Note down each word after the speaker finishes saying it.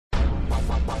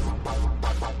Hello,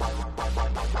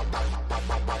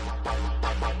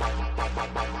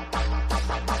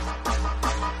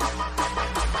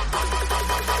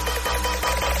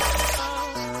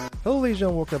 ladies and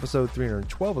gentlemen. Welcome to episode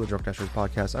 312 of the Drunk Casters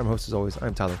podcast. I'm host, as always.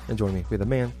 I'm Tyler, and joining me, we have the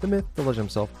man, the myth, the legend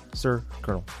himself, Sir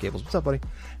Colonel Gables. What's up, buddy?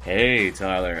 Hey,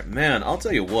 Tyler. Man, I'll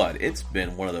tell you what, it's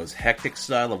been one of those hectic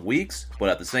style of weeks, but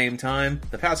at the same time,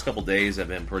 the past couple days have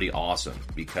been pretty awesome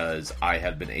because I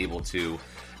have been able to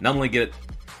not only get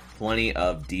plenty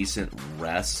of decent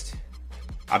rest.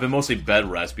 I've been mostly bed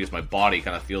rest because my body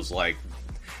kind of feels like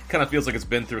it's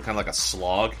been through kind of like a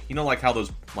slog. You know, like how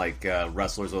those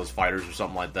wrestlers, those fighters or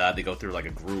something like that, they go through like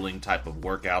a grueling type of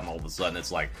workout and all of a sudden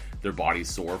it's like their body's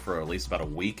sore for at least about a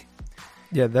week.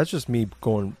 Yeah, that's just me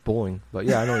going bowling, but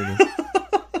yeah, I know what you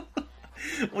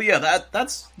mean. Well, yeah,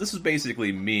 this is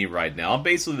basically me right now. I'm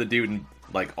basically the dude in,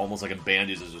 like, almost like in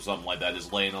bandages or something like that,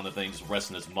 just laying on the thing, just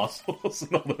resting his muscles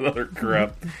and all that other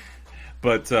crap.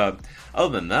 But other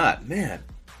than that, man,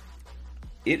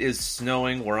 it is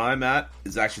snowing where I'm at.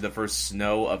 It's actually the first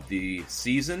snow of the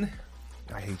season.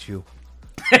 I hate you.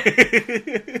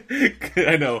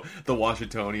 I know, the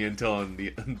Washingtonian telling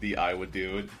the Iowa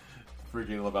dude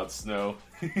freaking about snow.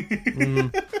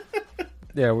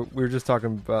 Yeah, we were just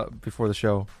talking about before the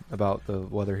show about the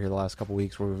weather here the last couple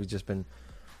weeks, where we've just been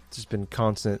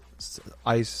constant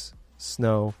ice,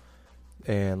 snow,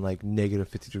 and like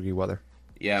negative 50-degree weather.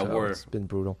 Yeah, so it's been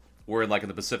brutal. We're in like in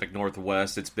the Pacific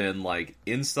Northwest. It's been like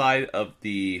inside of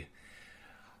the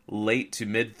late to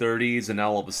mid 30s, and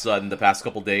now all of a sudden the past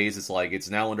couple days it's like it's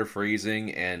now under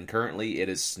freezing, and currently it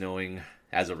is snowing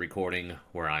as of recording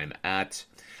where I'm at.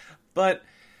 But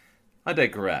I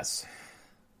digress.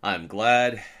 I'm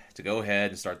glad to go ahead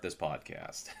and start this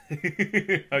podcast.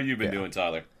 How you been doing,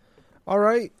 Tyler? All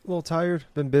right, a little tired.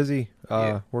 Been busy.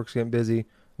 Yeah. Work's getting busy.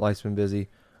 Life's been busy.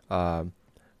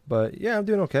 But yeah, I'm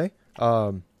doing okay.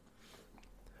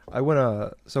 I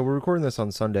went so we're recording this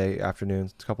on Sunday afternoon.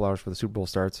 It's a couple hours before the Super Bowl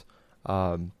starts.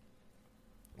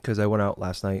 Because I went out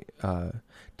last night,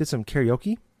 did some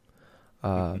karaoke.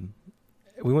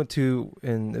 We went to,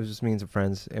 and it was just me and some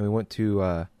friends, and we went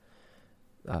to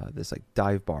this like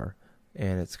dive bar,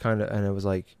 and it was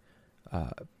like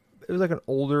an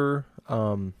older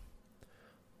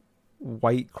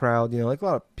white crowd, like a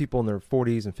lot of people in their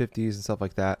 40s and 50s and stuff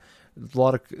like that.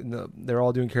 They're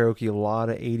all doing karaoke, a lot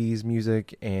of 80s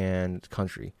music and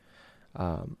country.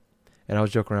 And I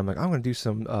was joking around, like, I want to do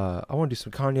some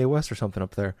Kanye West or something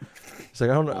up there. It's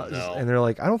like, I don't know. No. And they're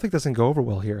like, I don't think that's going to go over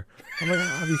well here. I'm like,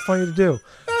 that'd be funny to do.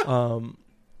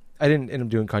 I didn't end up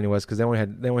doing Kanye West because they only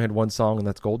had one song, and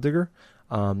that's Gold Digger,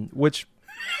 which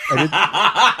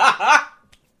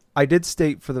I did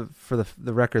state for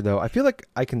the record, though. I feel like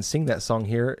I can sing that song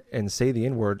here and say the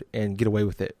N-word and get away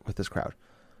with it with this crowd.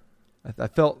 I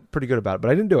felt pretty good about it, but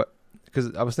I didn't do it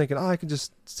because I was thinking, I could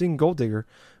just sing Gold Digger,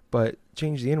 but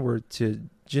change the N-word to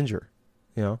Ginger,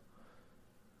 and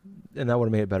that would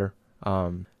have made it better.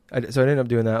 So I ended up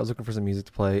doing that. I was looking for some music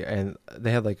to play, and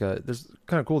they had there's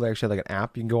kind of cool. They actually had like an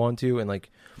app you can go onto, and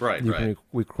like you can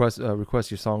request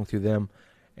your song through them,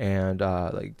 and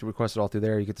to request it all through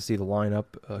there. You get to see the lineup,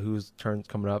 whose turn's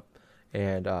coming up,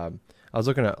 and I was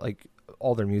looking at like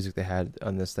all their music they had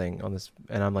on this, and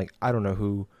I'm like, I don't know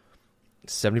who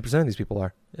 70% of these people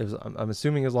are. I'm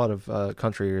assuming there's a lot of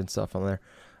country and stuff on there.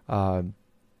 So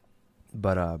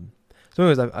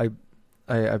anyways,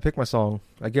 I pick my song.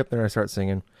 I get up there and I start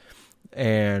singing,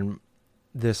 and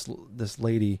this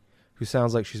lady who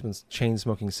sounds like she's been chain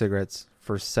smoking cigarettes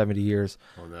for 70 years,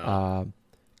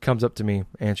 comes up to me,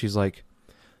 and she's like,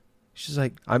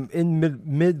 I'm in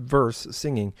mid verse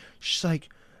singing. She's like,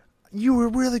 you were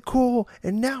really cool,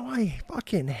 and now I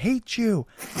fucking hate you.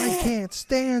 I can't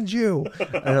stand you.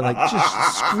 And I'm like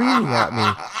just screaming at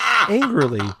me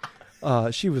angrily.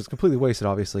 She was completely wasted,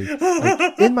 obviously.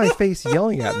 Like, in my face,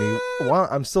 yelling at me while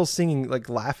I'm still singing, like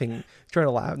laughing, trying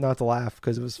to laugh, not to laugh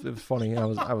because it was funny. I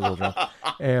was a little drunk,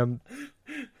 and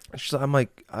I'm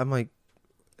like,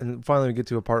 and finally we get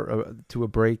to a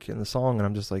break in the song, and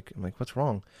I'm like, what's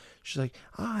wrong? She's like,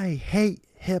 I hate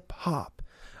hip hop,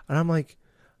 and I'm like,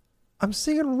 I'm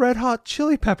singing Red Hot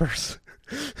Chili Peppers.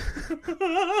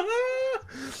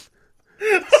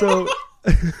 So.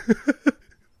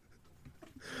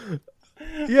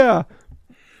 Yeah.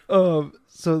 So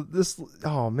this,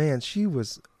 oh man, she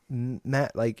was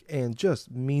mad, and just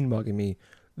mean mugging me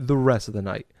the rest of the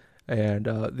night. And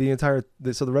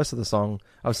the rest of the song,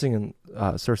 I was singing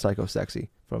Sir Psycho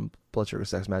Sexy from Blood Sugar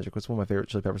Sex Magic, which is one of my favorite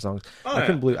Chili Pepper songs. I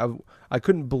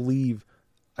couldn't believe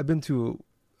I've been to,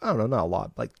 I don't know, not a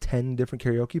lot, like 10 different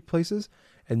karaoke places,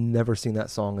 and never seen that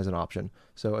song as an option.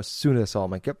 So as soon as I saw it,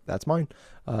 I'm like, yep, that's mine.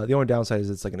 The only downside is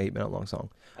it's like an 8-minute long song.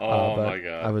 Oh but my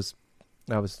god! I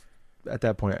was at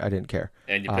that point, I didn't care.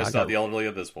 And you pissed off the elderly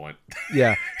at this point.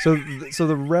 Yeah. So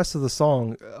the rest of the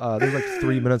song, there's like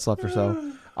 3 minutes left or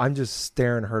so. I'm just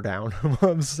staring her down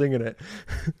while I'm singing it,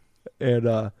 and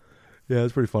yeah,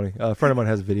 it's pretty funny. A friend of mine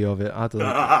has a video of it. I have to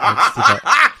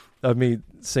like, of me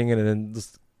singing it and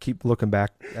just keep looking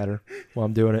back at her while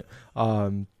I'm doing it.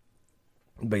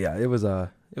 But yeah, it was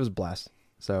a blast.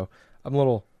 So I'm a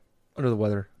little under the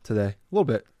weather today, a little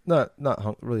bit, not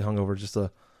really hungover, just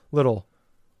a little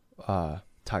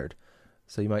tired.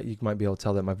 So you might be able to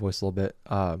tell that my voice a little bit.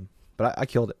 But I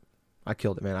killed it. I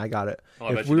killed it, man. I got it.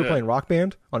 Oh, if we were playing Rock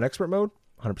Band on expert mode,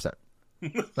 100%.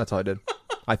 That's all I did.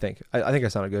 I think. I think I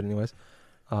sounded good, anyways.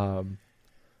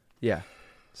 Yeah.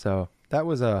 So that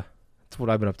was that's what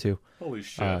I've been up to. Holy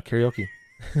shit! Karaoke.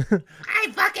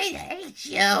 I fucking hate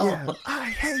you. Yeah, I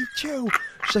hate you.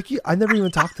 She's like, I never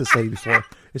even talked to this lady before,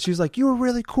 and she's like, you were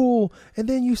really cool, and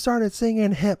then you started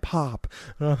singing hip hop.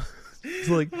 It's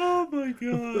like, oh my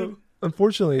god.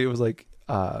 Unfortunately, it was like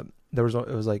it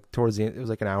was like towards the end. It was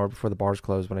like an hour before the bars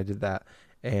closed when I did that,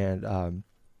 and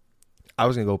I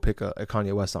was gonna go pick a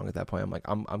Kanye West song at that point. I'm like,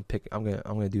 I'm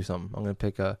gonna do something. I'm gonna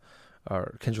pick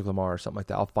or Kendrick Lamar or something like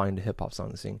that. I'll find a hip hop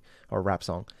song to sing or a rap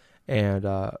song, and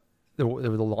the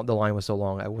line was so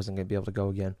long I wasn't gonna be able to go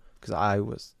again because I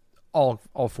was all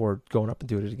for going up and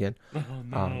doing it again. Oh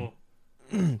no.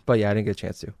 But yeah, I didn't get a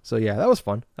chance to. So yeah, that was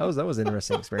fun. That was an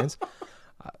interesting experience.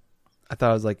 I thought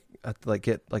I was like I had to like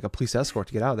get like a police escort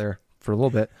to get out of there for a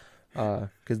little bit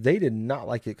because they did not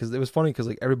like it. Because it was funny because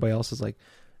like everybody else is like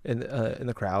in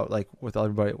the crowd, like with all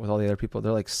the other people,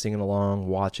 they're like singing along,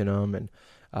 watching them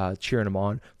and cheering them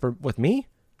on. With me,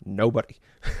 nobody.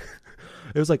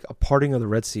 It was like a parting of the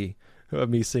Red Sea of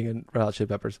me singing Red Hot Chili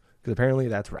Peppers because apparently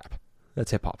that's rap,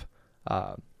 that's hip hop.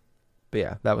 But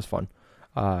yeah, that was fun.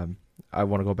 I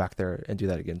want to go back there and do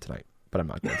that again tonight, but I'm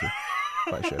not going to.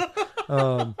 But I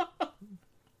should.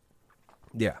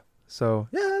 Yeah. So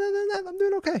yeah, I'm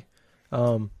doing okay.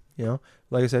 You know,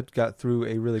 like I said, got through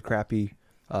a really crappy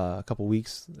couple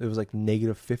weeks. It was like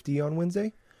 -50 on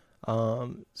Wednesday.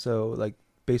 So like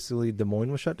basically Des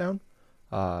Moines was shut down,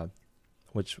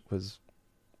 which was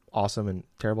awesome and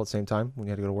terrible at the same time when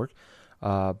you had to go to work.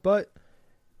 But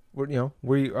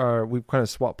we've kind of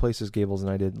swapped places, Gables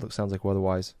and I did. Sounds like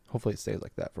weather-wise. Hopefully it stays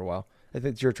like that for a while. I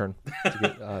think it's your turn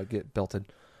to get belted.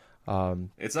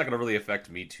 It's not going to really affect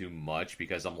me too much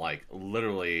because I'm like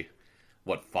literally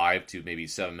 5 to maybe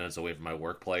 7 minutes away from my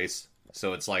workplace.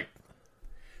 So it's like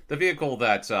the vehicle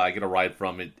that I get a ride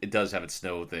from, it does have its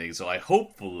snow thing. So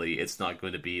hopefully it's not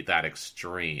going to be that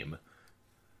extreme.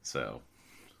 So.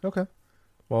 Okay.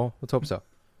 Well, let's hope so.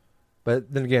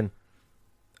 But then again,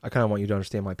 I kind of want you to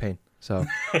understand my pain. So,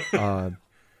 but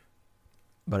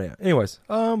yeah. Anyways,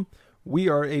 we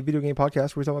are a video game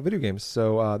podcast where we talk about video games.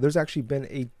 So there's actually been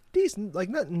a decent, like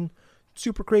nothing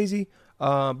super crazy,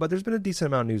 but there's been a decent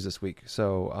amount of news this week.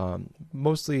 So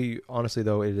mostly, honestly,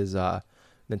 though, it is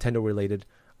Nintendo related.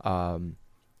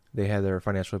 They had their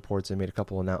financial reports and made a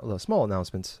couple of small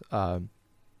announcements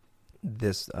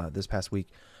this past week.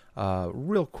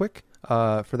 Real quick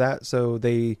for that. So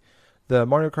the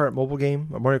Mario Kart mobile game,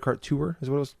 Mario Kart Tour is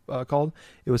what it was called.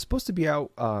 It was supposed to be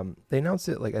out. They announced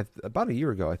it like about a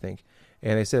year ago, I think,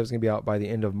 and they said it was going to be out by the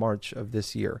end of March of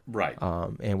this year. Right.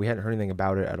 And we hadn't heard anything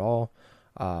about it at all.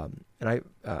 And I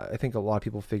think a lot of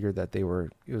people figured that it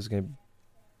was going to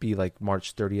be like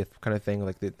March 30th kind of thing,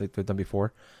 like they've done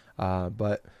before.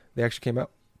 But they actually came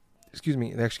out.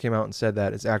 They actually came out and said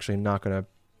that it's actually not going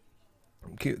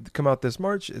to come out this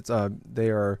March. It's they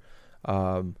are.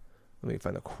 Let me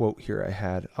find the quote here I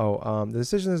had. The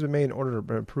decision has been made in order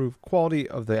to improve quality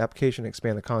of the application and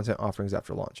expand the content offerings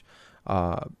after launch.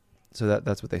 So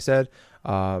that's what they said.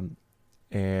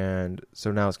 And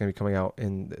so now it's going to be coming out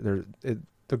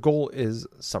the goal is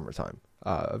summertime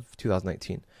of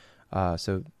 2019.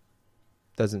 So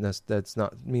that's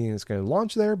not meaning it's going to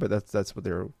launch there, but that's what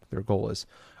their goal is.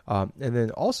 And then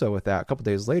also with that, a couple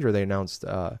days later, they announced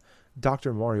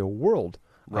Dr. Mario World.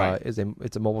 Right. It's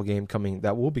a mobile game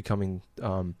that will be coming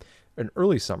in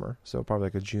early summer, so probably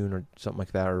like a June or something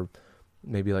like that, or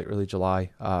maybe like early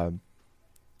July.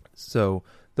 So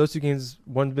those two games,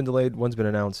 one's been delayed, one's been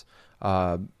announced.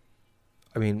 I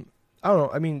mean, I don't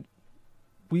know. I mean,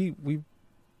 we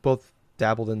both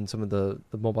dabbled in some of the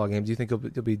mobile games. Do you think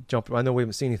you'll be jumping? I know we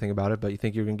haven't seen anything about it, but you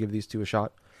think you're going to give these two a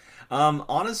shot?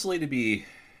 Honestly, to be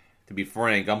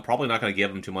frank, I'm probably not going to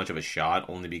give them too much of a shot,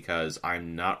 only because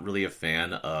I'm not really a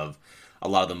fan of a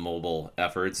lot of the mobile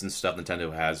efforts and stuff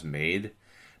Nintendo has made.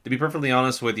 To be perfectly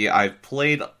honest with you, I've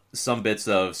played some bits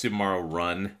of Super Mario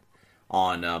Run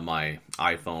on my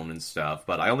iPhone and stuff,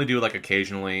 but I only do it like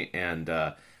occasionally. And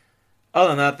other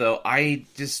than that, though, I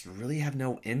just really have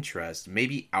no interest.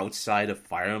 Maybe outside of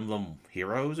Fire Emblem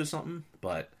Heroes or something,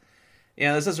 but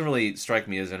yeah, this doesn't really strike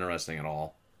me as interesting at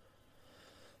all.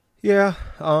 Yeah,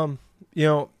 you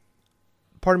know,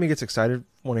 part of me gets excited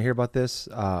when I hear about this.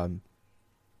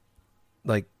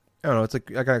 Like, I don't know, it's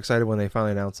like I got excited when they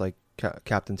finally announced like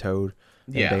Captain Toad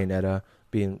and Yeah. Bayonetta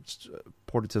being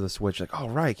ported to the Switch. Like, oh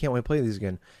right, can't wait to play these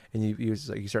again. And you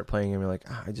start playing and you're like,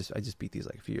 I just beat these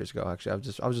like a few years ago. Actually, I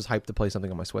was just hyped to play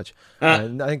something on my Switch.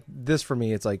 And I think this for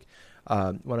me, it's like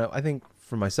when I think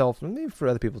for myself and maybe for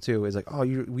other people too, is like,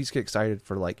 we just get excited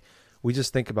for like. We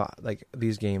just think about like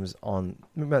these games on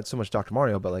not so much Dr.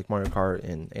 Mario, but like Mario Kart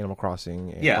and Animal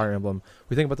Crossing and Fire Emblem.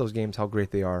 We think about those games, how great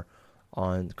they are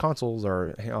on consoles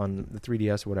or on the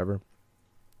 3DS or whatever.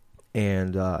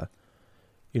 And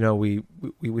you know, we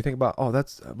think about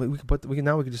we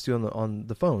can just do it on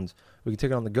the phones. We can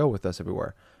take it on the go with us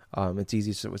everywhere. It's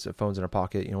easy with the phones in our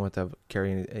pocket. You don't have to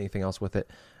carry anything else with it.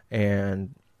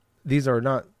 And these are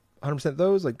not 100%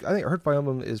 those. Like I think Heart Fire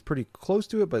Emblem is pretty close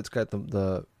to it, but it's got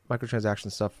the microtransaction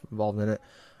stuff involved in it.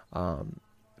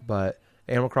 But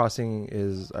Animal Crossing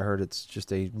is, I heard it's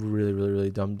just a really, really, really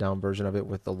dumbed down version of it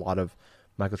with a lot of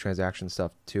microtransaction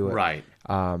stuff to it. Right.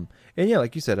 And yeah,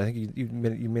 like you said, I think you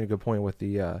made a good point with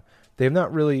the, they have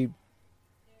not really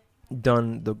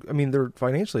done they're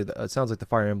financially, it sounds like the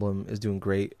Fire Emblem is doing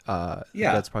great. Yeah.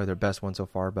 That's probably their best one so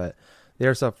far, but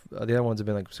their stuff, the other ones have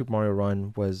been like Super Mario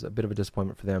Run was a bit of a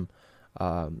disappointment for them.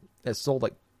 It sold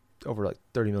like over like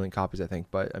 30 million copies, I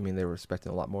think, but I mean they were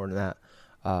expecting a lot more than that.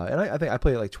 And I think I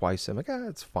played it like twice. I'm like,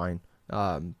 it's fine.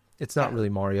 It's not really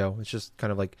Mario. It's just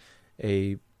kind of like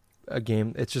a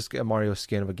game. It's just a Mario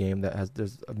skin of a game that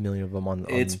there's a million of them on.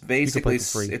 It's basically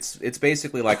it's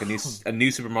basically like a new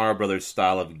Super Mario Brothers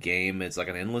style of game. It's like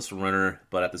an endless runner,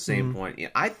 but at the same point,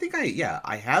 I think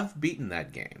I have beaten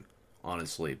that game,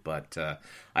 honestly, but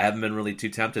I haven't been really too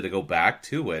tempted to go back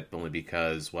to it, only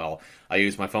because, well, I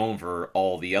use my phone for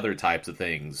all the other types of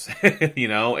things, you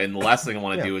know, and the last thing I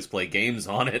want to do is play games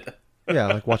on it. Yeah,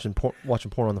 like watching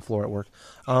porn on the floor at work.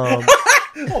 Oh,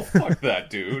 fuck that,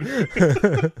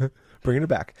 dude. Bringing it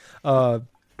back. Yeah,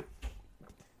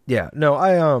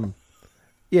 no,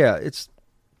 yeah, it's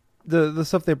the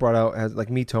stuff they brought out has like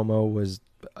Miitomo was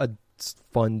a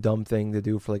fun, dumb thing to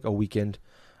do for like a weekend.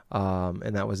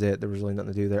 And that was it. There was really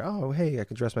nothing to do there. Oh, hey, I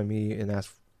could dress my Mii and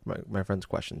ask my friends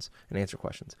questions and answer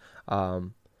questions.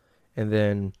 And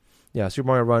then, yeah, Super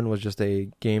Mario Run was just a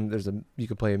game. You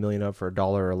could play a million of for $1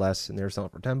 or less, and they were selling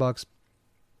it for $10.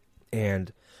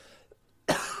 And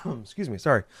excuse me,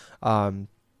 sorry.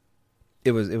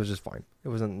 It was just fine. It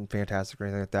wasn't fantastic or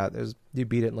anything like that. You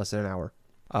beat it in less than an hour.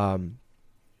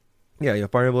 Yeah,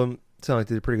 Fire Emblem sounded like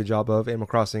they did a pretty good job of. Animal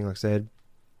Crossing, like I said.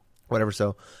 Whatever,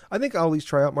 so I think I'll at least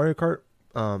try out Mario Kart.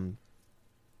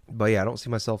 But yeah, I don't see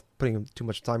myself putting too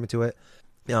much time into it.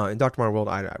 In Dr. Mario World,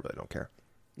 I really don't care.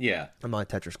 Yeah. I'm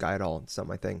not a Tetris guy at all. It's not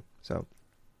my thing. So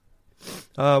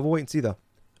we'll wait and see, though.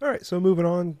 All right, so moving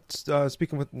on.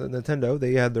 Speaking with Nintendo,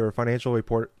 they had their financial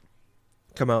report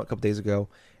come out a couple days ago.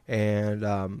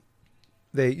 And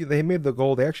they made the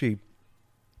goal. They actually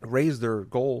raised their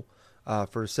goal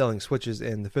for selling Switches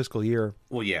in the fiscal year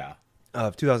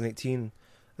of 2018.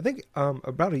 I think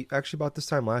about this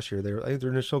time last year, I think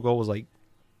their initial goal was like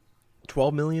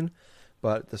 12 million,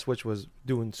 but the Switch was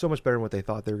doing so much better than what they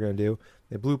thought they were going to do.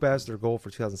 They blew past their goal for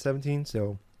 2017,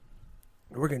 so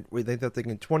they thought they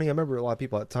can 20. I remember a lot of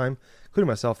people at the time, including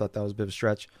myself, thought that was a bit of a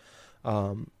stretch.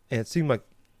 And it seemed like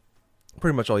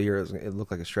pretty much all year it looked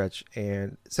like a stretch.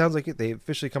 And it sounds like they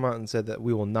officially come out and said that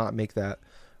we will not make that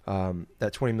 20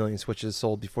 million Switches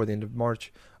sold before the end of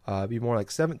March. Be more like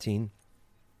 17.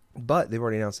 But they've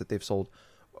already announced that they've sold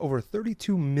over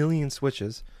 32 million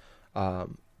Switches.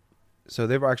 So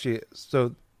they've actually...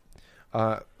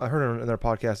 I heard on their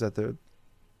podcast that the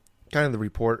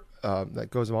report that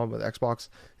goes along with Xbox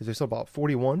is they sold about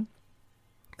 41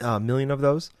 million of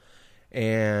those.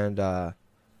 And that's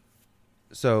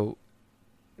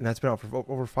been out for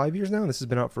over 5 years now. And this has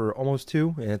been out for almost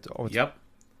 2. And Yep.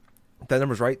 If that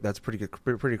number's right, that's pretty good,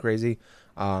 pretty crazy.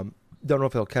 Don't know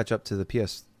if it'll catch up to the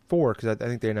PS4 because I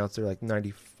think they announced they're like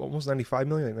almost 95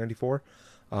 million, like 94.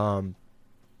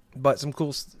 But some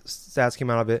cool stats came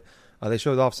out of it. They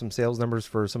showed off some sales numbers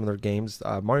for some of their games.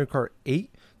 Mario Kart 8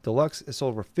 Deluxe has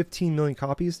sold over 15 million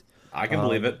copies. I can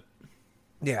believe it.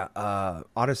 Yeah.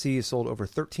 Odyssey has sold over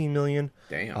 13 million.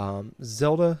 Damn.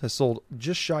 Zelda has sold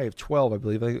just shy of 12, I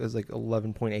believe. I think it was like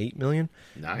 11.8 million.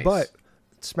 Nice. But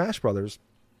Smash Brothers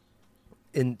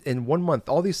in 1 month,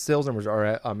 all these sales numbers are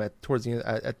at towards the end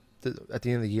at the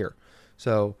end of the year.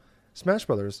 So Smash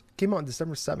Brothers came out on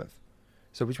December 7th.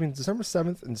 So between December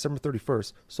 7th and December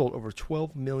 31st, sold over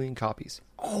 12 million copies.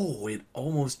 Oh,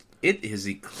 it has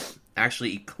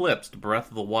actually eclipsed Breath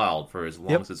of the Wild for as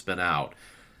long as it's been out.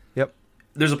 Yep.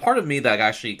 There's a part of me that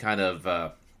actually kind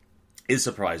of is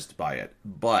surprised by it,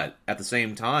 but at the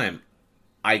same time,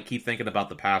 I keep thinking about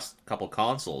the past couple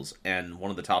consoles, and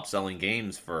one of the top-selling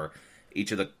games for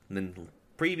each of the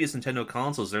previous Nintendo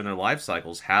consoles during their life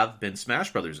cycles have been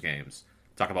Smash Brothers games.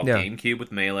 Talking about GameCube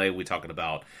with Melee, we talking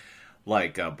about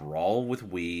like Brawl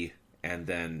with Wii, and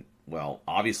then, well,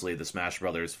 obviously the Smash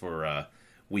Brothers for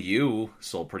Wii U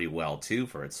sold pretty well too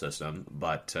for its system.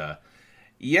 But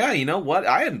yeah, you know what?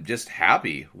 I am just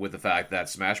happy with the fact that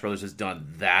Smash Brothers has done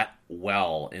that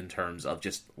well in terms of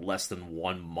just less than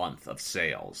 1 month of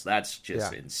sales. That's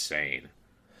just insane.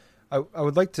 I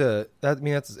would like to. That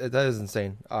is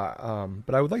insane.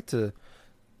 But I would like to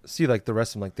see like the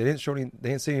rest of them. Like they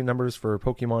didn't say any numbers for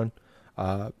Pokemon,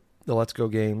 the Let's Go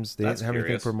games. They didn't have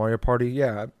anything for Mario Party.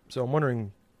 Yeah, so I'm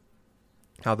wondering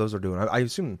how those are doing. I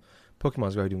assume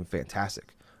Pokemon's going to be doing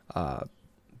fantastic.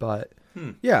 But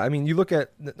yeah, I mean, you look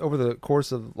at over the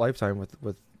course of lifetime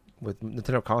with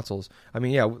Nintendo consoles. I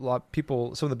mean, yeah, a lot of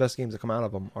people. Some of the best games that come out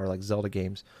of them are like Zelda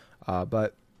games,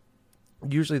 but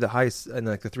usually the highest and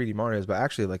like the 3D Mario's, but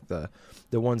actually like the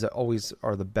ones that always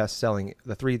are the best selling.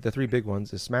 The three big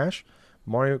ones is Smash,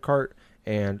 Mario Kart,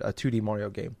 and a 2D Mario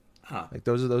game. Huh. Like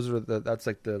those are that's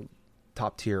like the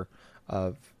top tier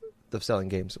of the selling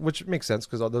games, which makes sense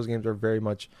because all those games are very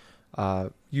much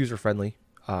user friendly.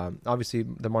 Obviously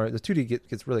the 2D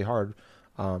gets really hard,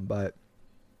 but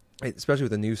especially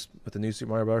with the new Super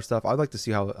Mario Bros. Stuff, I'd like to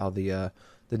see how the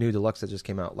new Deluxe that just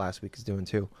came out last week is doing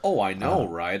too. Oh, I know,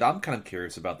 right? I'm kind of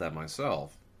curious about that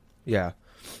myself. Yeah,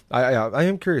 I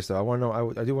am curious though. I want to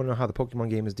know. I do want to know how the Pokemon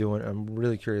game is doing. I'm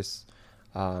really curious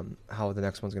how the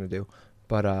next one's going to do.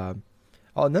 But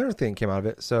another thing came out of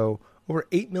it. So over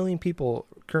 8 million people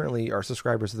currently are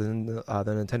subscribers to the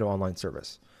Nintendo Online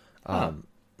service.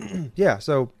 Yeah,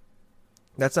 so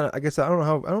that's not. I guess I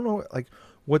don't know like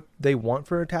what they want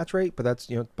for attach rate, but that's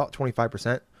about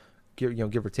 25%.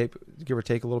 Give or take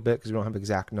a little bit because we don't have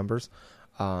exact numbers.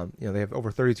 They have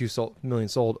over 32 million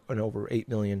sold and over 8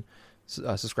 million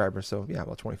subscribers. So yeah,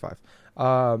 about 25.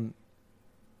 But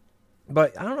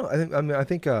I don't know. I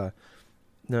think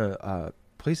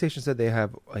PlayStation said they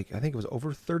have I think it was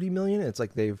over 30 million. It's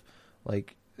like they've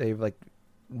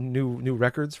new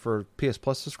records for PS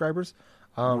Plus subscribers.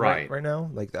 Right now,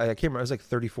 like I can't remember. It was like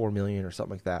 34 million or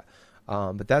something like that.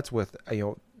 But that's with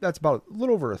that's about a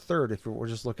little over a third if we're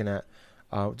just looking at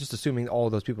just assuming all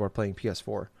of those people are playing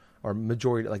PS4, or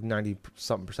majority, like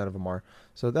 90-something% of them are.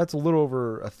 So that's a little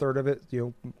over a third of it.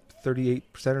 38%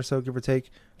 or so, give or take.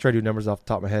 Try to do numbers off the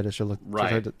top of my head. I should have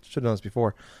done this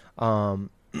before. And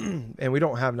we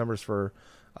don't have numbers for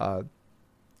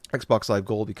Xbox Live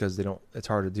Gold because it's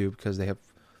hard to do because they have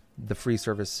the free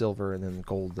service Silver and then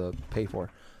Gold to pay for.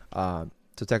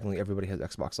 So technically everybody has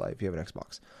Xbox Live if you have an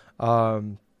Xbox.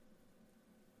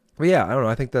 But yeah, I don't know.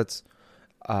 I think that's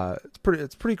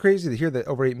it's pretty crazy to hear that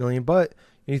over 8 million. But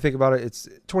when you think about it, it's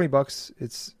 $20.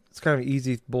 It's kind of an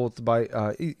easy bullet to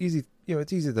buy. Easy,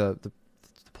 it's easy to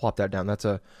plop that down. That's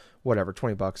a whatever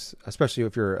 $20, especially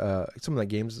if you're some of the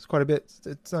games is quite a bit.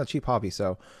 It's not a cheap hobby,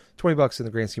 so $20 in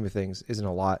the grand scheme of things isn't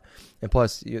a lot. And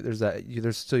plus, you have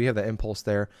that Impulse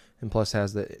there, and plus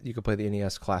you can play the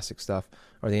NES classic stuff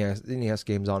or the NES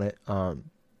games on it.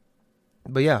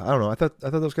 But yeah, I don't know. I thought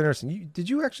that was kind of interesting.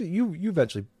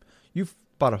 You've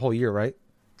bought a whole year, right?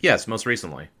 Yes, most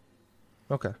recently.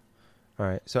 Okay, all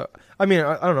right. So I mean,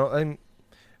 I don't know.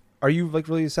 Are you like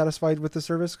really satisfied with the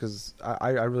service? Because I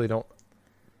really don't.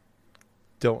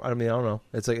 I mean, I don't know.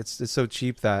 It's like it's so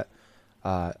cheap that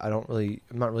I'm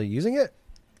not really using it.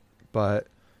 But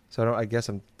so I guess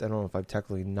I don't know if I'm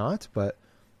technically not, but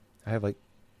I have like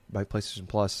my PlayStation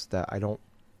Plus that I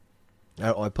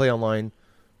play online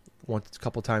a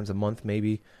couple times a month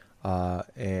maybe,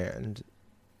 and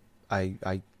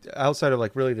I outside of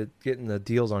like really to getting the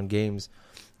deals on games,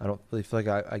 I don't really feel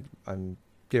like I'm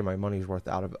getting my money's worth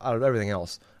out of everything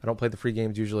else. I don't play the free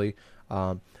games usually.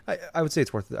 I would say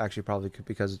it's worth it actually, probably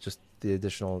because it's just the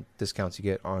additional discounts you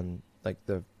get on like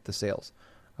the sales.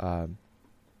 But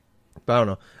I don't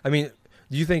know. I mean,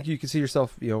 do you think you could see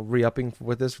yourself re-upping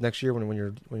with this for next year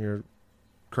when your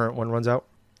current one runs out?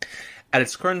 At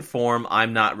its current form,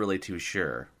 I'm not really too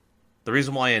sure. The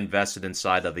reason why I invested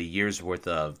inside of a year's worth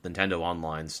of Nintendo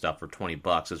Online stuff for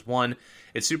 $20 is, one,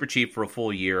 it's super cheap for a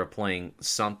full year of playing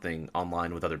something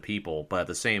online with other people, but at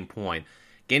the same point,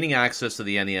 gaining access to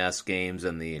the NES games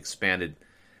and the expanded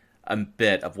a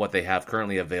bit of what they have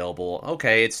currently available,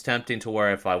 okay, it's tempting to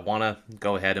where if I want to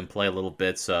go ahead and play little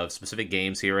bits of specific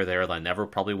games here or there that I never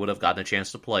probably would have gotten a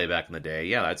chance to play back in the day,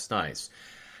 yeah, that's nice.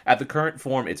 At the current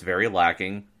form, it's very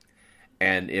lacking,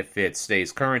 and if it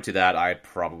stays current to that, I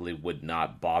probably would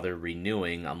not bother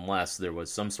renewing unless there was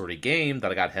some sort of game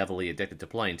that I got heavily addicted to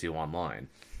playing to online.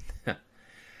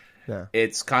 Yeah.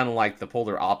 It's kind of like the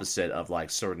polar opposite of like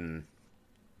certain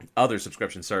other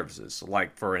subscription services,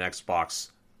 like for an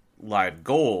Xbox Live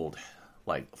Gold,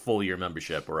 like full year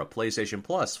membership, or a PlayStation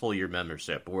Plus full year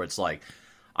membership, where it's like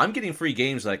I'm getting free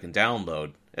games that I can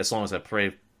download as long as I pay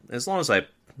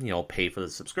for the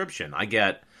subscription. I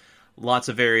get lots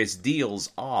of various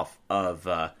deals off of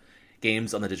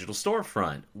games on the digital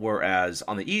storefront, whereas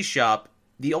on the eShop,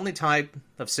 the only type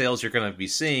of sales you're going to be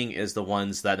seeing is the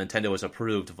ones that Nintendo has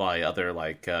approved via other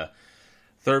like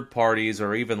third parties,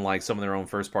 or even like some of their own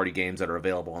first party games that are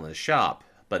available on the shop,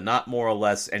 but not more or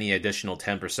less any additional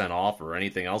 10% off or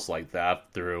anything else like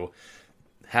that through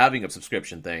having of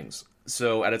subscription things.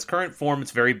 So at its current form,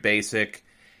 it's very basic.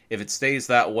 If it stays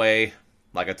that way,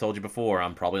 like I told you before,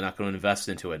 I'm probably not going to invest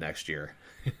into it next year.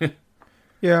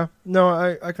 Yeah, no,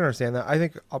 I can understand that. I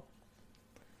think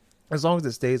as long as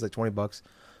it stays like $20,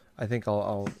 I think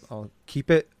I'll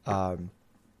keep it. And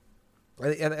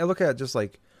I look at it just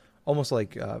like almost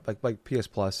like PS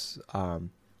Plus,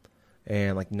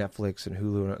 and like Netflix and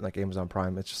Hulu and like Amazon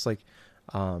Prime. It's just like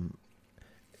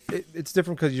it's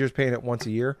different because you're just paying it once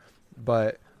a year,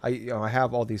 but I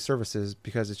have all these services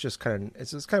because it's just kind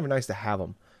of nice to have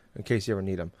them in case you ever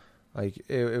need them. Like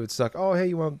it would suck. Oh, hey,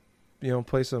 you want to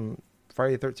play some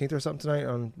Friday the 13th or something tonight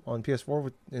on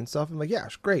PS4 and stuff? I'm like, yeah,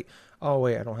 great. Oh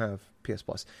wait, I don't have PS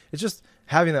Plus. It's just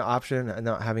having that option and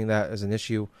not having that as an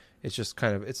issue. It's just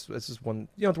kind of it's just one,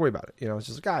 you don't have to worry about it. It's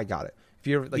just like, I got it. If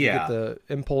you ever you get the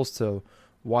impulse to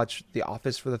watch The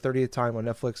Office for the 30th time on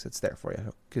Netflix, it's there for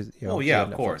you. Cause,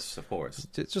 of course.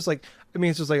 It's just like,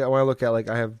 it's just like when I look at, like,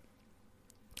 I have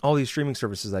all these streaming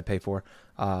services I pay for,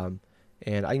 and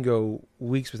I can go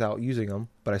weeks without using them,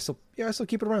 but I still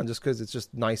keep it around just because it's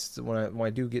just nice when I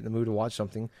do get in the mood to watch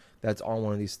something that's on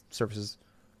one of these services.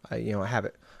 I have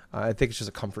it. I think it's just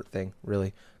a comfort thing,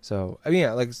 really. So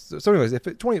anyways, if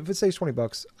it saves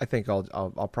 $20, I think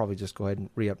I'll probably just go ahead and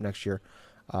re-up next year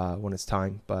when it's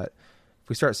time. But if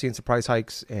we start seeing some price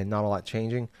hikes and not a lot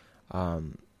changing, I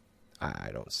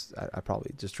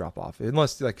probably just drop off,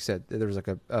 unless, like you said, there's like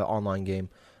a online game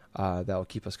that will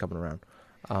keep us coming around.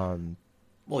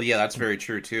 Well, yeah, that's very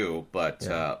true too. But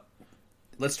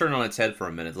let's turn it on its head for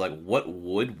a minute. Like, what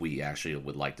would we actually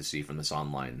would like to see from this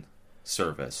online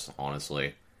service?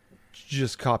 Honestly,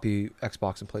 just copy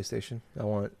Xbox and PlayStation. I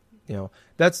want,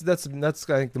 that's I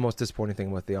think the most disappointing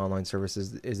thing with the online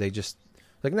services is they just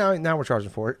like now we're charging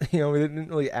for it. We didn't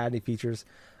really add any features.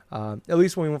 At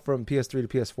least when we went from PS3 to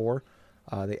PS4,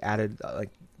 they added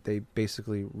they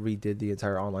basically redid the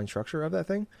entire online structure of that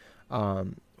thing,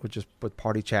 with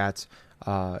party chats,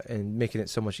 and making it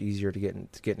so much easier to get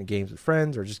into games with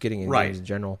friends or just getting in games in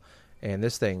general. And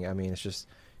this thing, it's just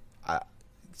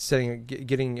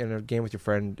getting in a game with your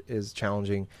friend is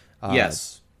challenging.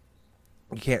 Yes,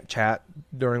 you can't chat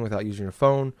during without using your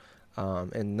phone,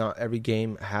 and not every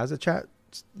game has a chat.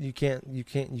 You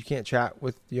can't chat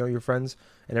with your friends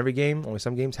in every game. Only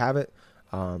some games have it.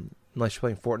 Unless you're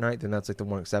playing Fortnite, then that's like the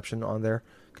one exception on there,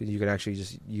 because you can actually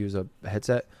just use a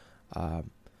headset.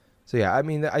 So yeah,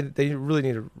 they really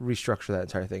need to restructure that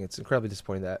entire thing. It's incredibly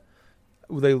disappointing that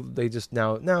they just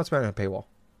now it's behind a paywall.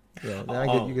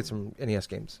 Now you get some NES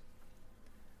games.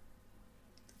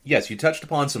 Yes, you touched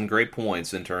upon some great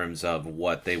points in terms of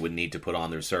what they would need to put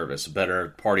on their service. A better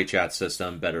party chat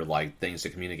system, better things to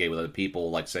communicate with other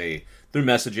people, like say through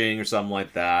messaging or something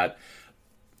like that.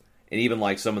 And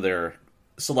even some of their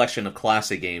selection of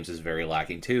classic games is very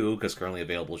lacking too, because currently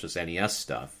available is just NES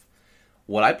stuff.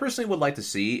 What I personally would like to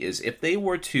see is if they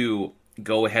were to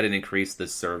go ahead and increase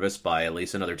this service by at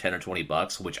least another $10 or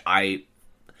 $20, which I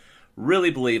really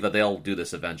believe that they'll do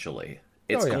this eventually.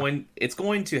 It's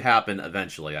going to happen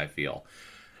eventually, I feel.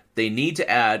 They need to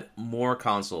add more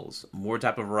consoles, more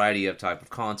type of variety of type of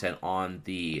content on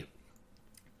the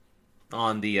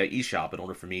eShop in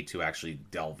order for me to actually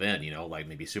delve in, like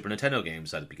maybe Super Nintendo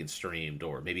games that can streamed,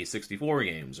 or maybe 64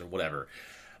 games or whatever.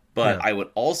 But I would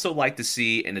also like to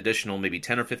see an additional maybe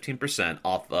 10 or 15%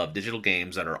 off of digital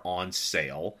games that are on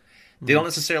sale. They don't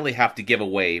necessarily have to give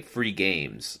away free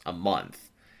games a month.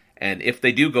 And if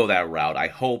they do go that route, I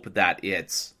hope that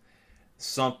it's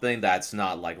something that's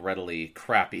not readily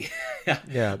crappy.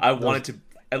 Yeah, I wanted to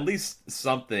at least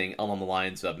something along the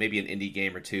lines of maybe an indie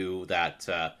game or two that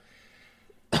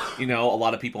a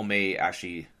lot of people may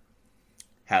actually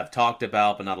have talked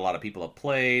about, but not a lot of people have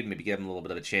played. Maybe give them a little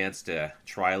bit of a chance to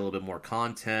try a little bit more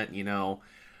content.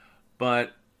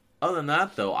 But other than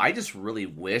that, though, I just really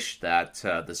wish that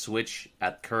the Switch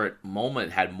at current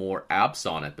moment had more apps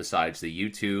on it besides the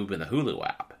YouTube and the Hulu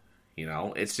app.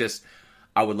 It's just,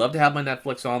 I would love to have my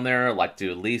Netflix on there. I'd like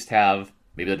to at least have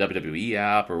maybe the WWE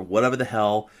app or whatever the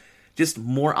hell. Just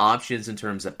more options in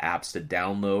terms of apps to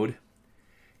download.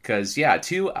 Because, yeah,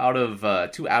 two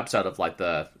apps out of like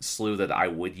the slew that I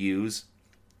would use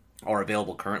are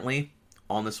available currently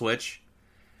on the Switch.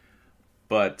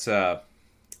 But,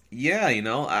 yeah,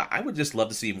 I would just love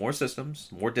to see more systems,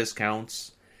 more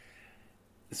discounts,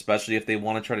 especially if they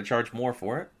want to try to charge more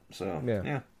for it. So,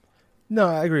 yeah. No,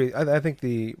 I agree. I think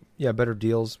better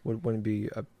deals wouldn't be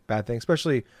a bad thing,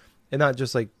 especially, and not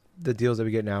just like the deals that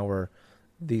we get now where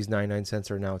these 99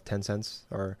 cents are now 10 cents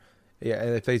or... Yeah,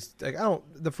 and if they like,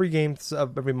 the free games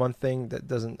of every month thing that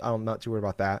doesn't, I'm not too worried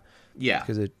about that. Yeah,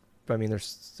 because I don't know,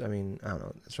 there's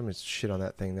so much shit on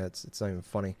that thing it's not even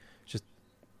funny. It's just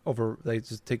they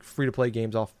just take free to play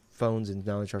games off phones and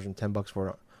now they're charging $10 for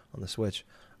it on the Switch.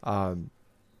 I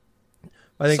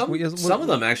think some of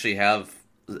them actually have,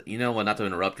 not to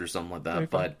interrupt or something like that,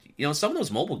 but some of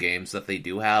those mobile games that they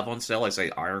do have on sale, like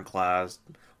say Ironclad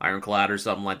or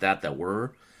something like that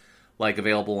were like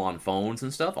available on phones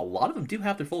and stuff. A lot of them do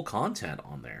have their full content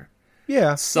on there.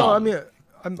 Yeah, some. Well, I mean,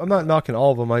 I'm not knocking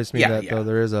all of them. I just mean though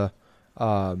there is a,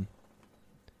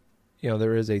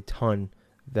 there is a ton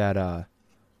that I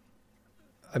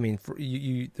mean, for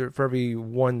for every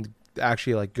one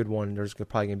actually like good one, there's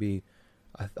probably gonna be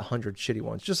 100 shitty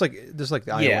ones, just like the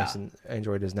iOS and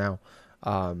Android is now.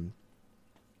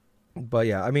 But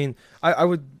yeah, I mean, I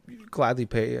would gladly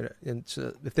pay it. And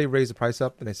if they raise the price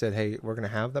up and they said, "Hey, we're going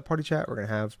to have that party chat. We're going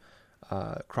to have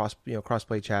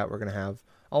crossplay chat. We're going to have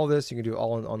all of this. You can do it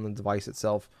all on the device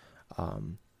itself."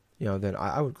 Then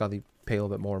I would gladly pay a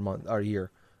little bit more a month or a year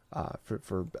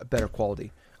for better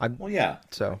quality.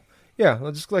 So yeah,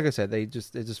 just like I said, it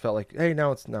just felt like, hey,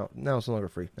 now it's no longer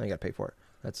free. Now you got to pay for it.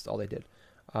 That's all they did.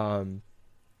 But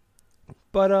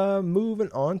moving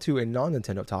on to a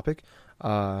non-Nintendo topic.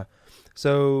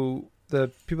 So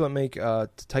the people that make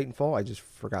Titanfall, I just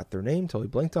forgot their name, totally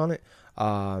blanked on it.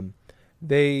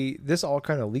 This all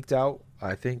kind of leaked out,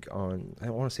 I think on, I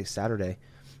want to say Saturday,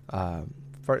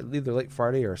 either late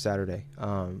Friday or Saturday.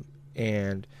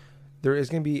 And there is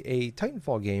going to be a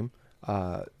Titanfall game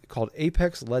called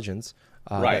Apex Legends.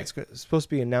 Right. That's supposed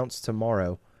to be announced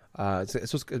tomorrow. It's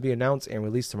supposed to be announced and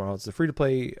released tomorrow. It's a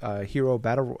free-to-play hero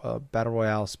battle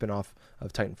royale spinoff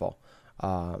of Titanfall.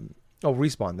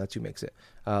 Respawn, that's who makes it.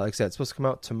 Like I said, it's supposed to come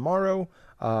out tomorrow.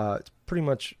 It's pretty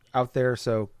much out there.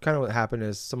 So kind of what happened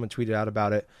is someone tweeted out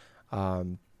about it. I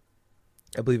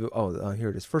believe,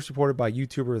 here it is. First reported by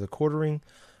YouTuber The Quartering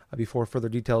before further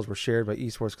details were shared by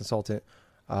esports consultant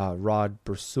Rod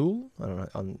Bursul, I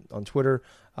don't know, on Twitter.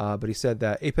 But he said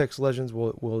that Apex Legends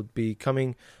will be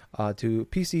coming to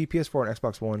PC, PS4, and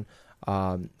Xbox One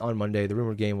on Monday. The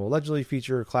rumored game will allegedly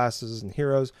feature classes and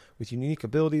heroes with unique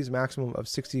abilities, maximum of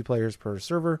 60 players per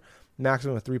server,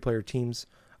 maximum of 3-player teams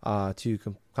to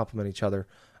complement each other.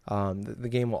 The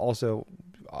game will also,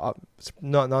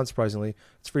 non-surprisingly,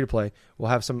 it's free to play. We'll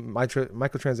have some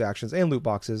microtransactions and loot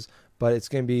boxes, but it's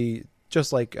going to be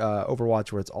just like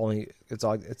Overwatch, where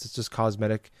it's just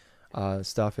cosmetic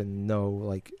stuff and no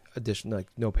like addition, like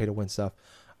no pay to win stuff.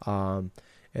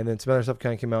 And then some other stuff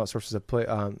kind of came out. Sources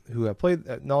who have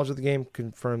played knowledge of the game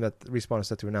confirmed that Respawn is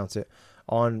set to announce it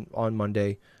on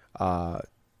Monday. Let's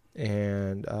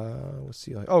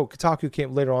see. Kotaku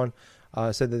came later on,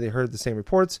 said that they heard the same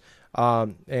reports,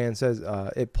 and says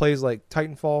it plays like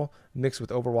Titanfall mixed with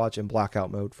Overwatch and Blackout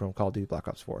mode from Call of Duty Black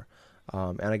Ops 4.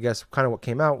 And I guess kind of what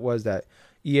came out was that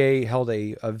EA held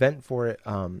a event for it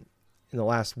in the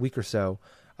last week or so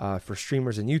for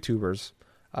streamers and YouTubers.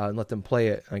 And let them play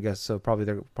it, I guess. So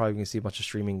they're probably going to see a bunch of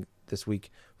streaming this week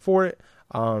for it.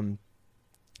 And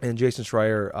Jason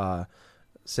Schreier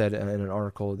said in an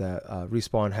article that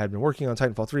Respawn had been working on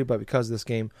Titanfall 3, but because the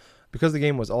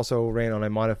game was also ran on a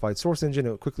modified source engine,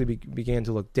 it quickly began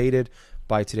to look dated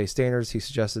by today's standards. He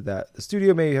suggested that the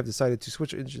studio may have decided to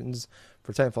switch engines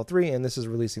for Titanfall 3, and this is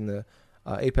releasing the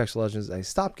Apex Legends as a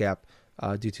stopgap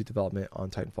due to development on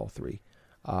Titanfall 3.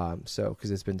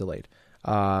 Because it's been delayed.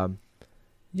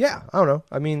 Yeah, I don't know.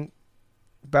 I mean,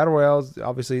 Battle Royales,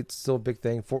 obviously, it's still a big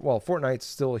thing. Fortnite's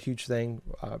still a huge thing.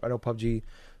 I know PUBG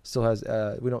still has,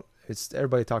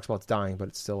 everybody talks about it's dying, but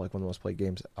it's still like one of the most played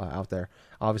games out there.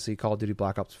 Obviously, Call of Duty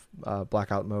Black Ops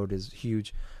Blackout mode is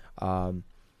huge.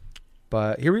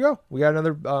 But here we go. We got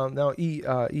another, now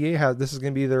EA has, this is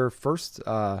going to be their first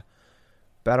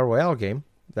battle royale game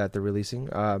that they're releasing.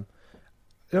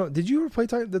 Did you ever play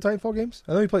the Titanfall games?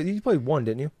 I know you played one,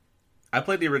 didn't you? I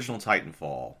played the original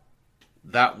Titanfall.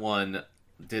 That one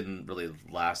didn't really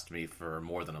last me for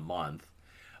more than a month.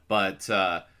 But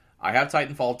I have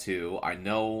Titanfall 2. I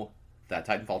know that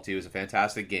Titanfall 2 is a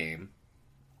fantastic game.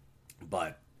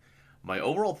 But my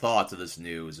overall thoughts of this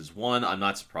news is, one, I'm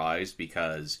not surprised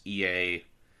because EA...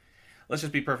 Let's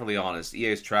just be perfectly honest.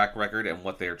 EA's track record and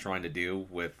what they're trying to do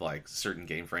with like certain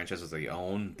game franchises they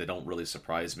own, they don't really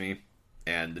surprise me.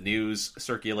 And the news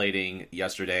circulating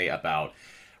yesterday about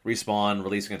Respawn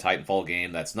releasing a Titanfall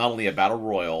game that's not only a battle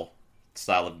royale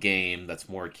style of game that's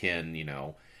more akin,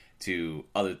 to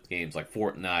other games like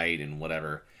Fortnite and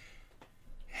whatever,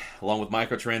 along with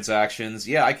microtransactions.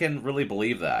 Yeah, I can really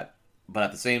believe that. But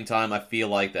at the same time, I feel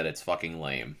like that it's fucking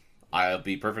lame. I'll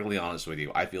be perfectly honest with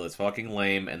you. I feel it's fucking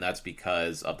lame, and that's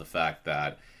because of the fact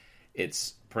that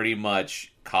it's pretty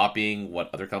much copying what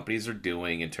other companies are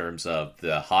doing in terms of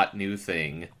the hot new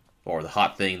thing, or the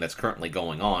hot thing that's currently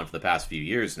going on for the past few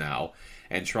years now,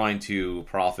 and trying to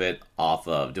profit off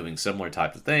of doing similar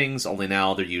types of things, only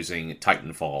now they're using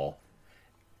Titanfall,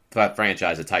 that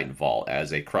franchise of Titanfall,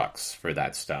 as a crux for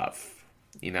that stuff.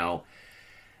 It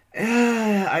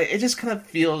just kind of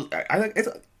feels...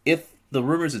 if the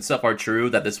rumors and stuff are true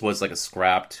that this was like a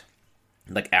scrapped,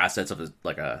 like assets of a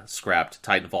scrapped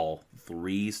Titanfall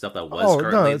 3 stuff that was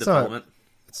currently in development.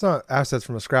 It's not assets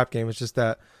from a scrap game. It's just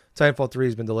that Titanfall 3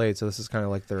 has been delayed, so this is kind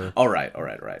of like their... All right.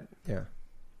 Yeah.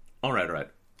 All right.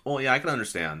 Well, yeah, I can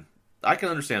understand. I can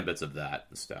understand bits of that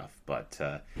and stuff, but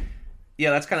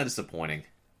yeah, that's kind of disappointing, to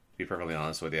be perfectly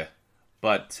honest with you.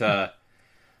 But yeah,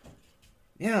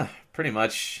 that's pretty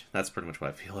much what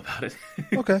I feel about it.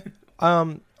 Okay.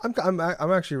 I'm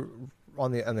actually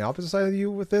on the opposite side of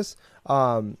you with this.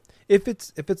 If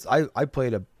it's I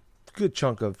played a good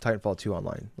chunk of Titanfall 2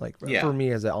 online. Like for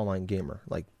me as an online gamer,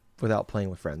 like without playing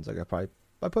with friends, like I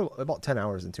put about 10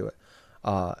 hours into it,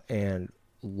 and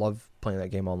love playing that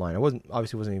game online. I wasn't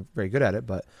very good at it,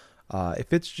 but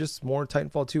if it's just more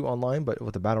Titanfall 2 online, but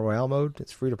with the battle royale mode,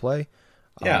 it's free to play.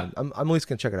 Yeah, I'm at least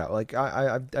gonna check it out. Like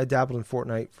I dabbled in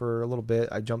Fortnite for a little bit.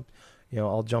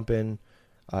 I'll jump in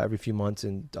every few months,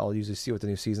 and I'll usually see what the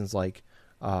new season's like,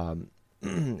 and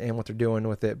what they're doing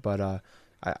with it. But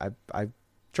I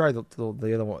tried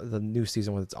the other one, the new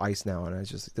season with its ice now, and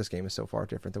this game is so far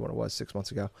different than what it was 6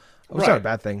 months ago. It's not a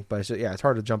bad thing, but it's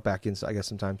hard to jump back in, I guess,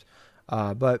 sometimes.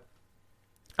 But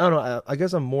I don't know. I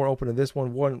guess I'm more open to this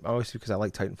one. One, obviously, because I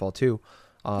like Titanfall 2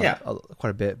 quite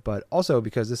a bit, but also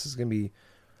because this is going to be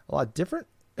a lot different.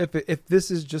 If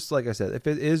this is just, like I said, if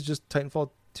it is just Titanfall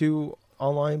 2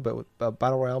 online, but with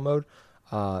Battle Royale mode,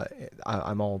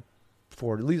 I'm all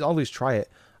for it. I'll at least try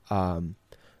it.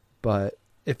 But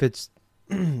if it's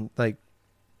like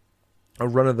a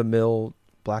run-of-the-mill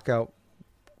Blackout,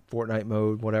 Fortnite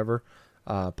mode, whatever,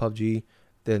 PUBG,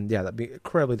 then yeah, that'd be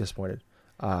incredibly disappointed.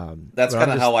 That's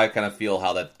kind of how I kind of feel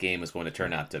how that game is going to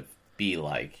turn out to be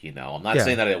like. I'm not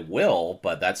saying that it will,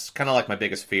 but that's kind of like my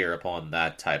biggest fear upon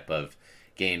that type of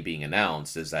game being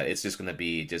announced, is that it's just going to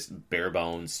be just bare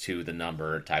bones to the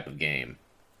number type of game.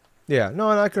 Yeah, no,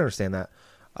 and I can understand that.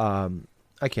 I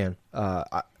can.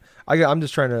 I'm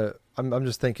just trying to. I'm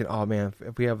just thinking, oh man,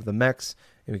 if we have the mechs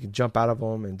and we can jump out of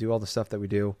them and do all the stuff that we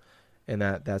do, and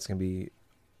that could be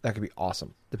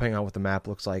awesome, depending on what the map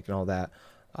looks like and all that.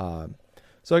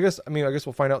 So I guess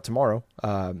we'll find out tomorrow.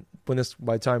 By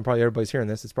the time probably everybody's hearing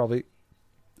this, it's probably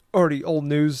already old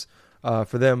news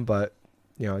for them. But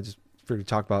I just figured to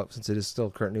talk about, since it is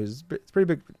still current news. It's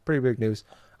pretty big news,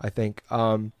 I think. So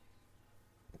I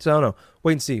don't know.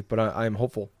 Wait and see. But I'm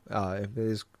hopeful.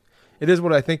 If it is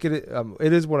what I think it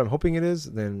is what I'm hoping it is,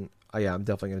 then I'm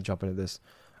definitely going to jump into this.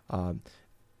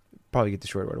 Probably get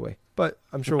destroyed right away. But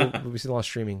I'm sure we'll be seeing a lot of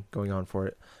streaming going on for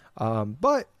it.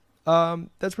 But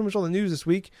that's pretty much all the news this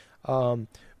week.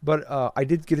 But I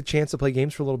did get a chance to play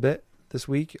games for a little bit this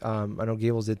week. I know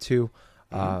Gables did too.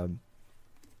 I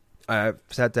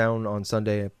sat down on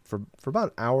Sunday for about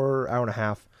an hour and a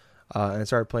half, and I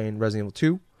started playing Resident Evil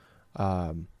 2.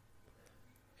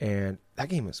 And that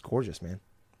game is gorgeous, man.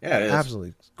 Yeah, it is.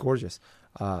 Absolutely gorgeous.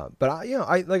 But I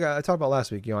talked about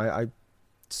last week. I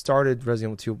started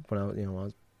Resident Evil 2 when I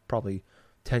was probably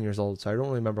 10 years old, so I don't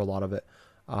really remember a lot of it.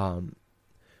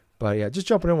 But yeah, just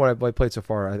jumping in what I played so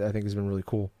far, I think has been really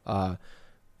cool.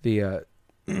 It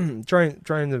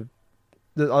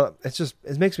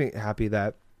makes me happy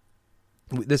that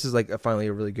this is like finally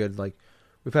a really good, like,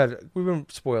 we've been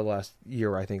spoiled last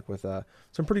year, I think, with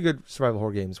some pretty good survival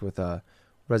horror games with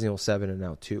Resident Evil 7 and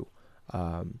now 2,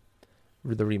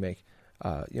 the remake.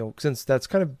 since that's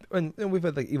kind of, and we've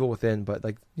had like Evil Within, but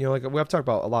like, like we have talked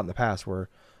about a lot in the past where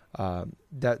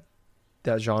that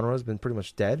genre has been pretty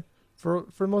much dead for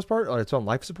the most part. It's on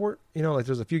life support. Like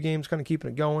there's a few games kind of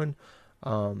keeping it going,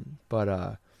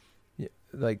 but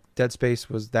like Dead Space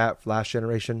was that last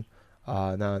generation.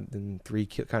 Now then 3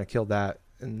 kind of killed that,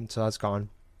 and so that's gone.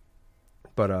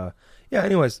 But yeah.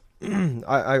 Anyways,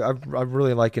 I'm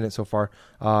really liking it so far.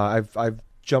 I've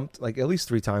jumped like at least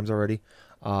 3 times already.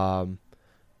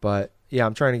 But yeah,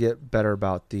 I'm trying to get better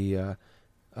about the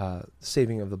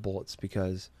saving of the bullets,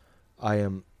 because I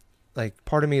am like,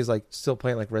 part of me is like still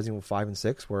playing like Resident Evil 5 and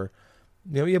 6, where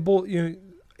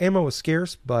ammo was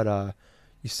scarce, but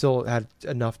you still had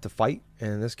enough to fight.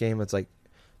 And in this game, it's like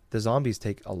the zombies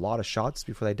take a lot of shots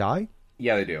before they die.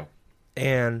 Yeah, they do.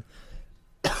 And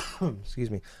excuse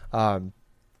me,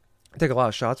 take a lot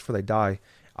of shots before they die.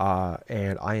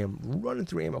 And I am running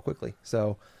through ammo quickly.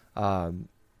 So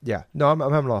yeah, no, I'm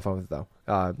having a lot of fun with it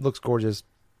though. Looks gorgeous.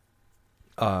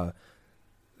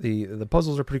 The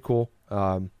puzzles are pretty cool.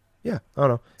 Yeah, I don't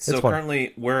know. It's so fun.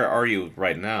 Currently, where are you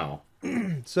right now?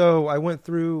 So I made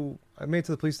it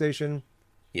to the police station.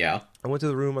 Yeah. I went to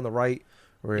the room on the right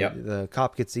where Yep. the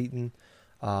cop gets eaten.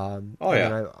 Oh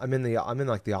yeah. I'm in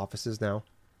like the offices now.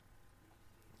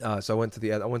 So I went to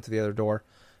the other door,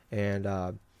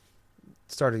 and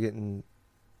started getting.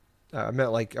 I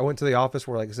went to the office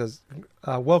where like it says,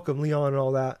 "Welcome, Leon," and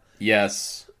all that.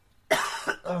 Yes.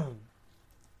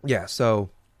 Yeah.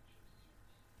 So.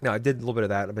 No, I did a little bit of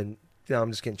that. I'm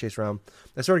just getting chased around.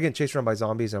 I started getting chased around by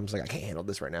zombies, and I'm just like, I can't handle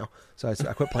this right now. So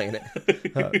I quit playing it.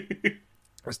 It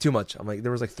was too much. I'm like,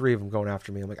 there was like 3 of them going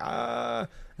after me. I'm like, and I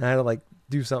had to like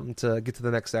do something to get to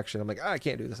the next section. I'm like, I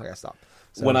can't do this. I gotta stop.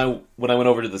 So, When I went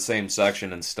over to the same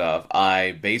section and stuff,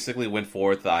 I basically went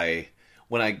forth.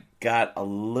 When I got a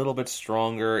little bit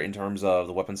stronger in terms of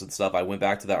the weapons and stuff, I went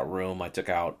back to that room. I took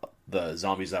out the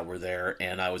zombies that were there,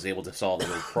 and I was able to solve the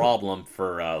little problem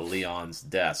for Leon's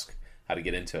desk, how to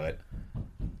get into it.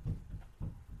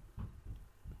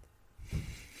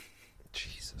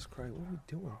 Jesus Christ, what are we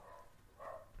doing?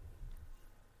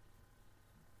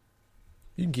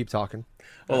 You can keep talking.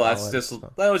 Well, that was just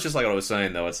like what I was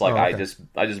saying though. It's like okay.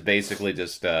 I just basically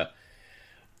just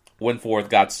went forth,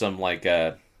 got some like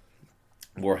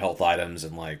more health items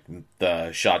and like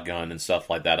the shotgun and stuff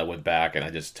like that. I went back and I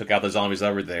just took out the zombies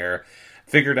that were there,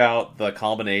 figured out the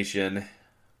combination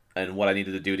and what I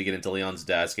needed to do to get into Leon's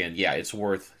desk, and yeah, it's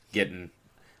worth getting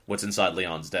what's inside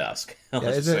Leon's desk.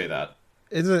 Let's just say that.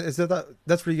 Is that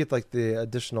that's where you get like the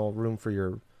additional room for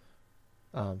your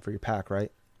pack,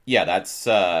 right? Yeah, that's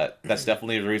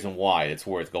definitely the reason why it's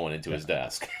worth going into his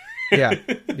desk.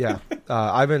 Yeah.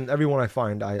 Everyone I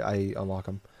find, I unlock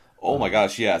them. Oh my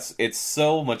gosh, yes. It's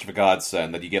so much of a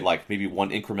godsend that you get like maybe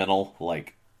one incremental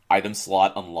like item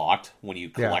slot unlocked when you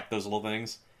collect those little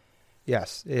things.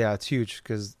 Yes. Yeah, it's huge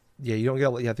because you don't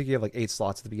get. I think you have like 8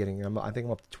 slots at the beginning. I think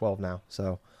I'm up to 12 now.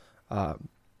 So, yeah,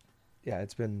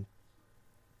 it's been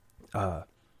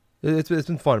it's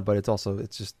been fun, but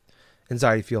it's just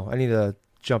anxiety fuel. I need to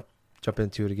jump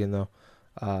into it again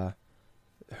though.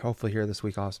 Hopefully here this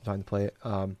week I'll have some time to play it.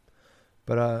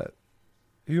 But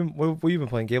what have you been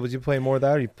playing, Gabe? Was you playing more of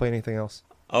that, or you play anything else?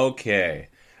 Okay.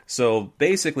 So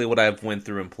basically what I've went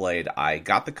through and played, I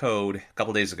got the code a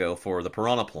couple days ago for the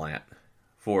Piranha Plant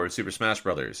for Super Smash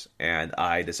Brothers, and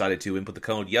I decided to input the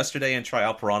code yesterday and try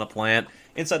out Piranha Plant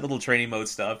inside the little training mode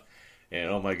stuff. And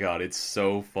oh my god, it's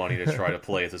so funny to try to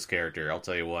play as this character, I'll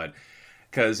tell you what.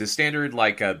 Because his standard,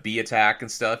 like, B attack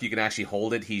and stuff, you can actually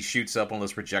hold it. He shoots up one of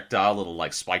those projectile little,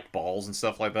 like, spiked balls and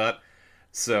stuff like that.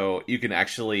 So you can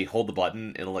actually hold the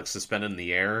button, it'll, like, suspend it in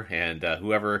the air, and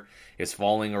whoever is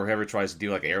falling or whoever tries to do,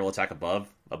 like, an aerial attack above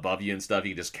you and stuff,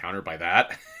 you can just counter by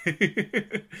that.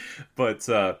 But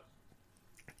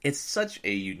it's such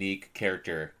a unique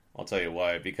character, I'll tell you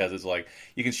why. Because it's like,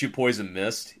 you can shoot poison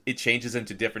mist. It changes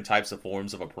into different types of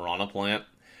forms of a piranha plant,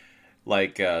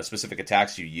 like specific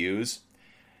attacks you use.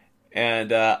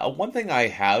 And one thing I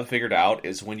have figured out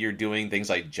is when you're doing things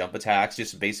like jump attacks,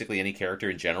 just basically any character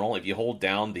in general, if you hold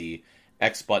down the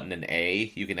X button and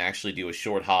A, you can actually do a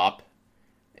short hop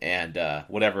and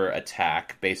whatever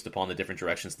attack based upon the different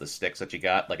directions of the sticks that you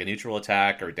got, like a neutral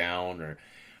attack or down, or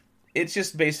it's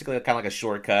just basically kind of like a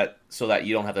shortcut so that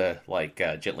you don't have to like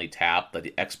gently tap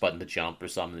the X button to jump or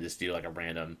something, and just do like a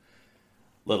random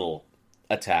little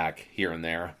attack here and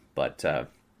there. But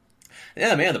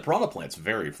yeah, man, the Piranha Plant's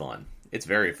very fun. It's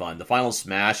very fun. The final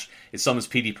smash, it summons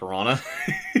PD Piranha.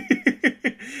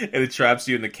 And it traps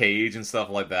you in the cage and stuff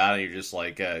like that. And you're just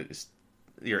like,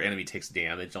 your enemy takes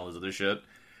damage and all this other shit.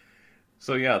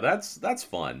 So yeah, that's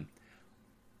fun.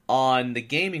 On the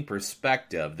gaming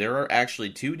perspective, there are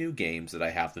actually 2 new games that I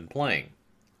have been playing.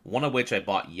 One of which I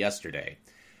bought yesterday.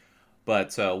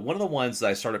 But one of the ones that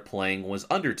I started playing was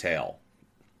Undertale.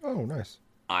 Oh, nice.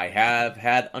 I have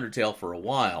had Undertale for a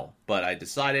while, but I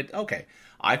decided, okay,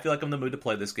 I feel like I'm in the mood to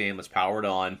play this game. Let's power it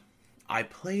on. I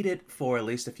played it for at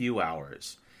least a few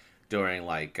hours during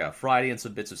Friday and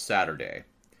some bits of Saturday.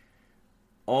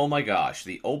 Oh my gosh,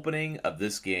 the opening of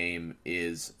this game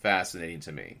is fascinating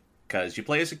to me. Because you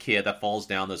play as a kid that falls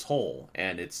down this hole,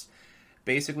 and it's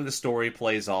basically the story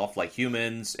plays off like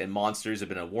humans and monsters have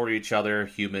been at war with each other.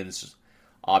 Humans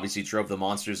obviously drove the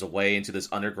monsters away into this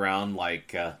underground,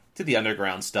 to the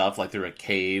underground stuff, like through a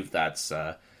cave that's,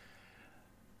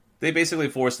 they basically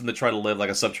forced them to try to live like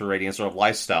a subterranean sort of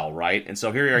lifestyle, right? And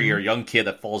so here you're a young kid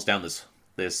that falls down this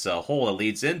hole that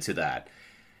leads into that.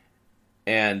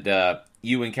 And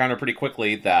you encounter pretty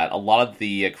quickly that a lot of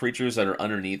the creatures that are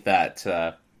underneath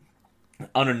the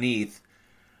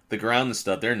ground and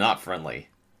stuff, they're not friendly.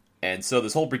 And so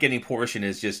this whole beginning portion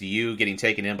is just you getting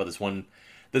taken in by this one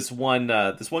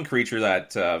creature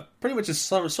that pretty much is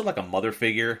sort of like a mother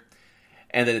figure.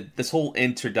 And then this whole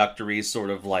introductory sort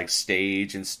of like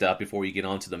stage and stuff before you get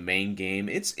onto the main game.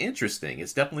 It's interesting.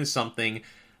 It's definitely something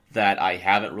that I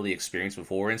haven't really experienced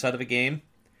before inside of a game.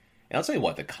 And I'll tell you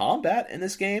what, the combat in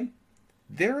this game,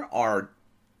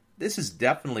 this is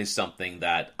definitely something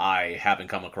that I haven't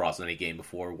come across in any game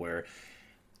before, where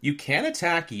you can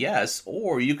attack, yes,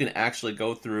 or you can actually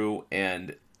go through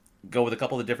and go with a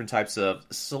couple of different types of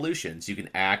solutions. You can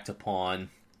act upon...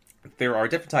 There are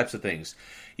different types of things.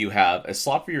 You have a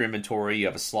slot for your inventory, you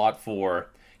have a slot for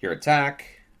your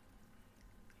attack,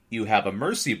 you have a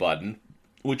mercy button,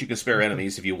 which you can spare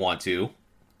enemies if you want to,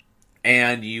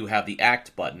 and you have the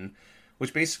act button,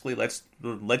 which basically lets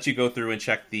you go through and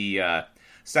check the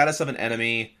status of an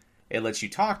enemy. It lets you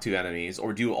talk to enemies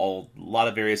or do a lot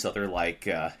of various other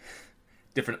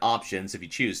different options if you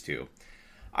choose to.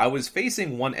 I was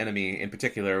facing one enemy in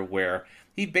particular where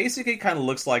he basically kind of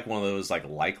looks like one of those like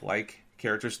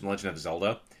characters from Legend of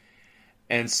Zelda.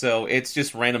 And so it's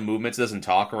just random movements, doesn't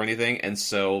talk or anything. And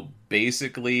so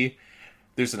basically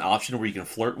there's an option where you can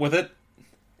flirt with it.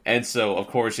 And so, of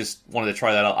course, just wanted to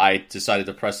try that out. I decided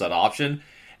to press that option.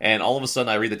 And all of a sudden,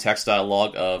 I read the text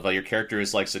dialogue of your character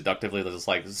is seductively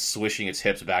just swishing its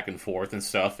hips back and forth and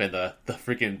stuff, and the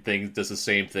freaking thing does the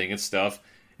same thing and stuff,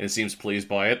 and it seems pleased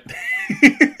by it.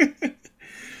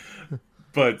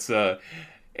 But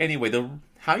anyway,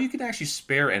 how you can actually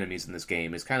spare enemies in this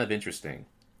game is kind of interesting.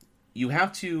 You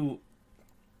have to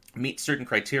meet certain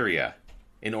criteria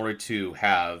in order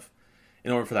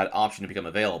for that option to become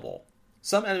available.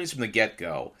 Some enemies from the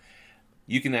get-go,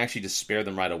 you can actually just spare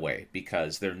them right away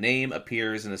because their name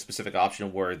appears in a specific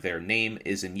option where their name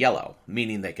is in yellow,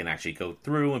 meaning they can actually go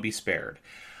through and be spared.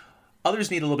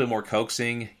 Others need a little bit more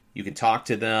coaxing. You can talk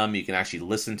to them, you can actually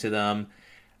listen to them,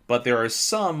 but there are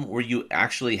some where you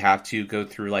actually have to go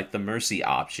through the mercy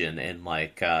option and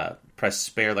press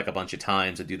spare a bunch of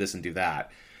times and do this and do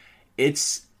that.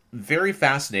 It's very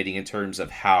fascinating in terms of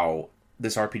how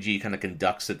this RPG kind of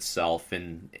conducts itself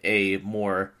in a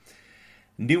more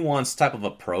nuanced type of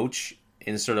approach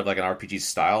in sort of an RPG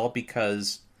style,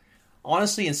 because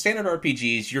honestly, in standard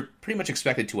RPGs, you're pretty much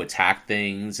expected to attack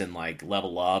things and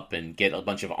level up and get a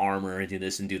bunch of armor and do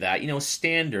this and do that.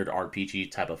 Standard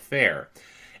RPG type of fare.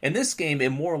 In this game,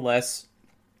 it more or less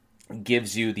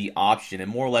gives you the option and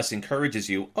more or less encourages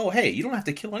you, oh, hey, you don't have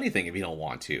to kill anything if you don't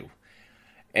want to.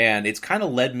 And it's kind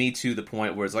of led me to the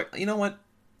point where it's you know what?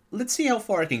 Let's see how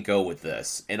far I can go with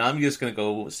this. And I'm just going to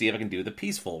go see if I can do the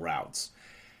peaceful routes.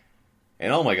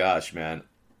 And oh my gosh, man.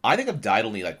 I think I've died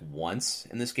only once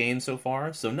in this game so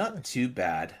far, so not too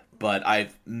bad. But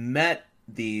I've met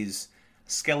these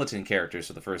skeleton characters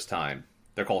for the first time.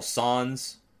 They're called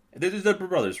Sans. They're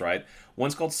brothers, right?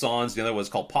 One's called Sans, the other one's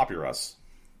called Papyrus.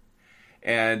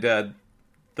 And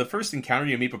the first encounter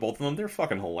you meet with both of them, they're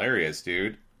fucking hilarious,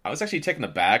 dude. I was actually taken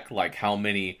aback, how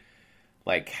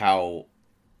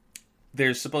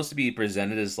they're supposed to be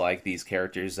presented as these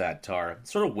characters that are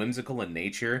sort of whimsical in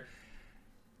nature.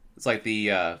 It's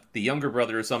the younger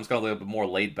brother or something's kind of a little bit more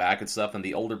laid back and stuff, and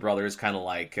the older brother is kind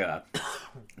of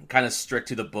kind of strict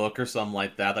to the book or something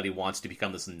like that he wants to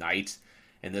become this knight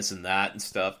and this and that and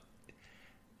stuff.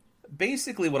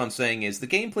 Basically what I'm saying is the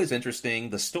gameplay is interesting.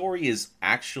 The story is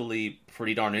actually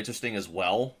pretty darn interesting as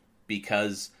well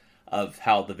because of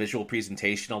how the visual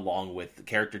presentation along with the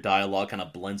character dialogue kind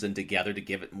of blends in together to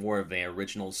give it more of an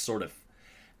original sort of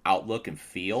outlook and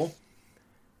feel.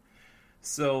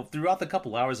 So throughout the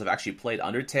couple hours I've actually played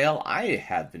Undertale, I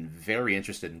have been very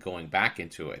interested in going back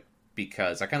into it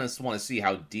because I kind of want to see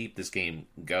how deep this game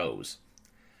goes.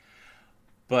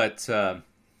 But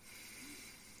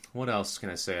what else can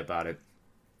I say about it?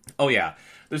 Oh yeah,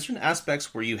 there's certain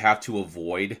aspects where you have to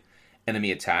avoid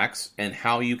enemy attacks, and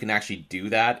how you can actually do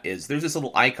that is there's this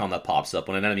little icon that pops up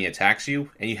when an enemy attacks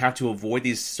you, and you have to avoid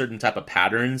these certain type of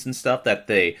patterns and stuff that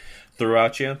they throw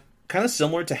at you. Kind of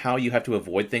similar to how you have to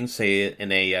avoid things, say,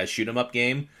 in a shoot 'em up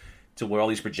game, to where all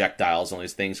these projectiles and all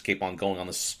these things keep on going on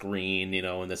the screen,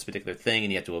 in this particular thing,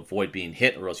 and you have to avoid being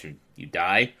hit or else you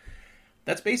die.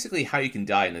 That's basically how you can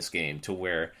die in this game, to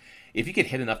where if you get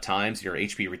hit enough times, your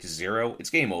HP reaches 0,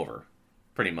 it's game over,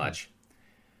 pretty much.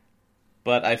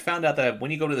 But I found out that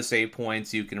when you go to the save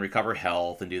points, you can recover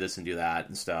health and do this and do that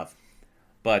and stuff.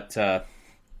 But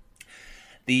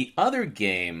the other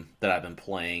game that I've been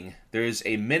playing, there's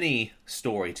a mini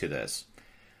story to this.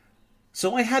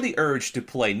 So I had the urge to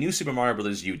play New Super Mario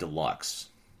Bros. U Deluxe.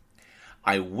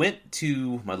 I went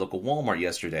to my local Walmart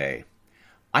yesterday.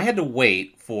 I had to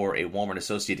wait for a Walmart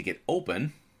associate to get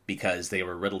open because they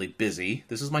were readily busy.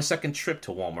 This is my second trip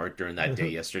to Walmart during that day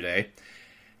yesterday,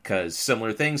 because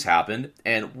similar things happened.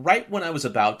 And right when I was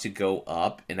about to go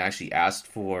up and actually asked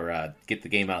for get the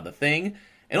game out of the thing,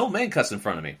 an old man cuts in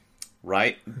front of me.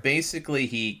 Right? Basically,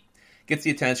 he gets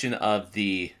the attention of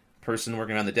the person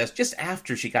working around the desk just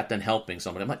after she got done helping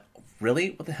someone. I'm like,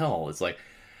 really? What the hell? It's like,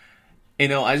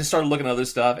 I just started looking at other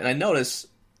stuff, and I notice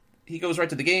he goes right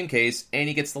to the game case, and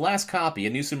he gets the last copy, a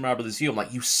New Super Mario Bros. U. I'm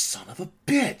like, you son of a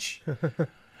bitch!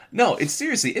 No, it's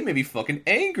seriously, it made me fucking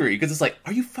angry, because it's like,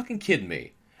 are you fucking kidding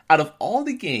me? Out of all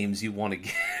the games you want to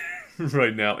get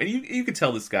right now, and you could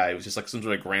tell this guy was just like some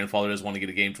sort of grandfather doesn't want to get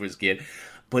a game for his kid,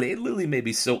 but it literally made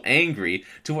me so angry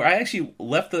to where I actually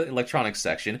left the electronics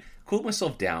section, cooled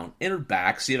myself down, entered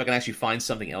back, see if I can actually find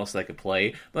something else that I could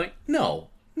play. But like, no,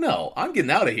 I'm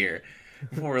getting out of here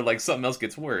before like something else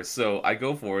gets worse. So I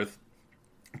go forth,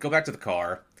 go back to the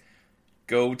car,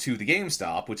 go to the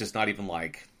GameStop, which is not even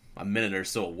like a minute or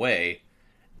so away,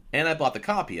 and I bought the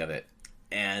copy of it.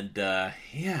 And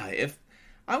if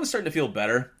I was starting to feel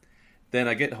better, then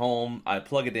I get home, I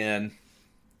plug it in.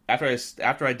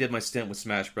 After I did my stint with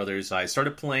Smash Brothers, I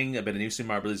started playing a bit of New Super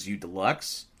Mario Bros. U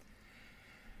Deluxe.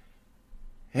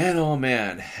 And oh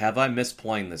man, have I missed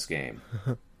playing this game.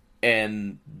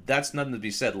 And that's nothing to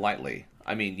be said lightly.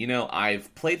 I mean,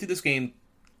 I've played through this game,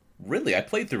 really, I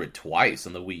played through it twice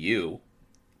on the Wii U.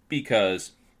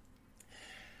 Because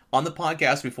on the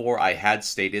podcast before, I had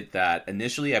stated that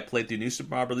initially I played through New Super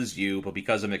Mario Bros. U, but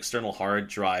because of an external hard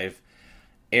drive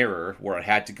error where I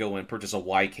had to go and purchase a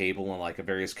Y cable and like a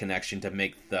various connection to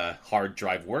make the hard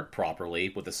drive work properly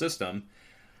with the system,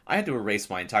 I had to erase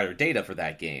my entire data for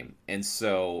that game. And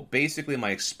so basically my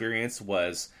experience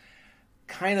was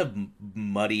kind of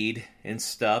muddied and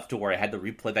stuff to where I had to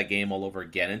replay that game all over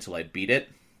again until I beat it.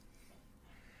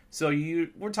 So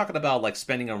we're talking about like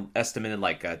spending an estimated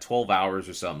like 12 hours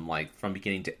or something, like from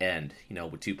beginning to end,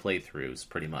 with 2 playthroughs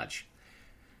pretty much.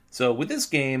 So with this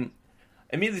game,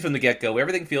 immediately from the get-go,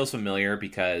 everything feels familiar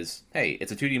because, hey,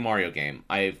 it's a 2D Mario game.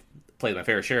 I've played my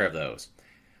fair share of those.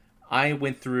 I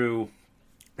went through,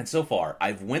 and so far,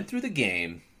 I've went through the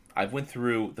game, I've went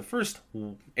through the first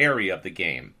area of the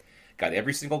game, got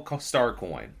every single star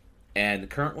coin, and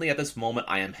currently at this moment,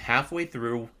 I am halfway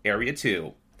through Area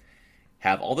 2,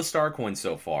 have all the star coins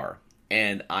so far,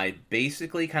 and I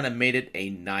basically kind of made it a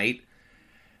night,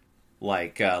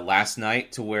 like last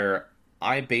night, to where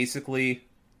I basically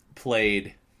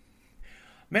played,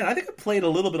 man, I think I played a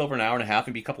little bit over an hour and a half,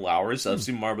 maybe a couple hours of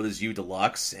Super Mario Bros. U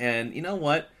Deluxe, and you know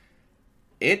what?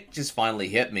 It just finally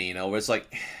hit me, where it's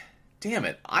like, damn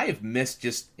it, I have missed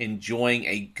just enjoying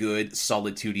a good,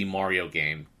 solid 2D Mario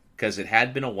game, because it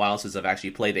had been a while since I've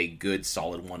actually played a good,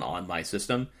 solid one on my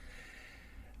system.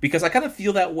 Because I kind of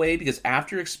feel that way, because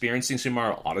after experiencing Super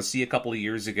Mario Odyssey a couple of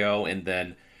years ago, and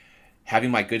then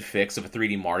having my good fix of a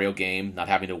 3D Mario game, not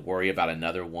having to worry about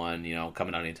another one,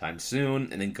 coming out anytime soon,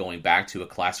 and then going back to a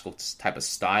classical type of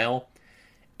style,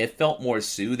 it felt more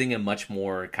soothing and much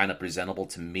more kind of presentable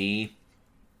to me,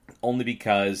 only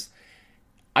because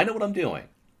I know what I'm doing.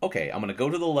 Okay, I'm going to go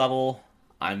to the level,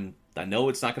 I know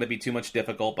it's not going to be too much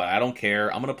difficult, but I don't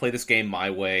care, I'm going to play this game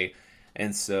my way,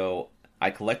 and so I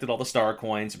collected all the star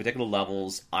coins, particular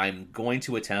levels. I'm going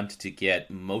to attempt to get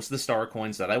most of the star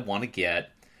coins that I want to get.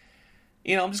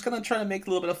 I'm just going to try to make a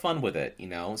little bit of fun with it,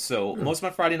 So most of my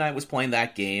Friday night was playing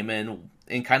that game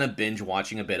and kind of binge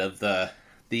watching a bit of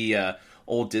the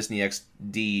old Disney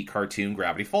XD cartoon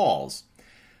Gravity Falls.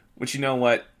 Which, you know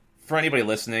what? For anybody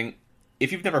listening,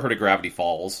 if you've never heard of Gravity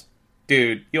Falls,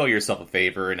 dude, you owe yourself a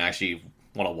favor and actually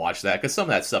want to watch that, because some of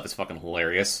that stuff is fucking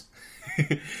hilarious.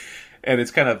 And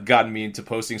it's kind of gotten me into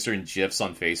posting certain GIFs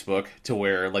on Facebook to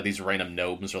where like these random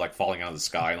gnomes are like falling out of the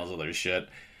sky and all this other shit.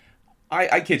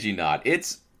 I kid you not.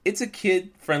 It's a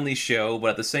kid-friendly show,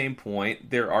 but at the same point,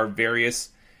 there are various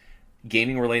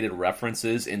gaming-related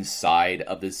references inside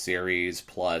of this series,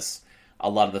 plus a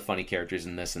lot of the funny characters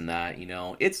in this and that, you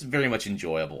know. It's very much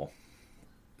enjoyable.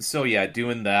 So yeah,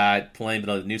 doing that, playing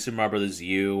the new Super Mario Bros.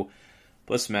 U,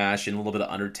 plus Smash, and a little bit of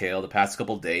Undertale the past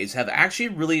couple days have actually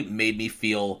really made me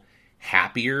feel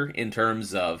happier in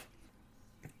terms of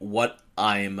what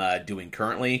I'm doing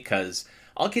currently, because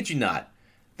I'll kid you not,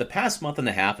 the past month and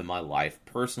a half in my life,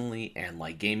 personally and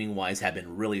like gaming-wise, have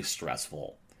been really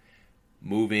stressful.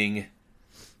 Moving,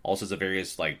 all sorts of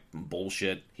various like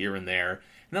bullshit here and there.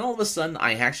 And then all of a sudden,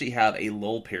 I actually have a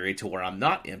lull period to where I'm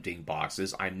not emptying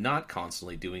boxes. I'm not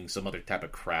constantly doing some other type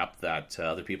of crap that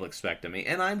other people expect of me.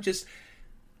 And I'm just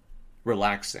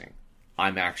relaxing.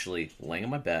 I'm actually laying in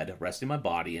my bed, resting my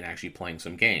body, and actually playing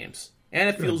some games. And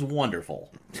it feels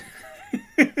wonderful.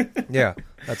 Yeah,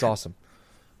 that's awesome.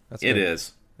 It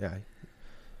is. Yeah.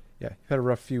 Yeah, you've had a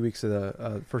rough few weeks of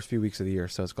the first few weeks of the year,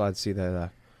 so it's glad to see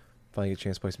that finally get a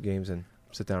chance to play some games and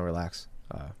sit down and relax.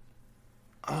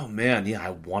 Oh, man, yeah, I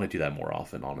want to do that more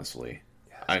often, honestly.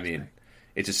 Yeah, I mean,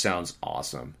 it just sounds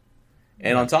awesome.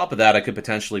 And on top of that, I could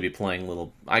potentially be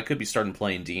playing I could be starting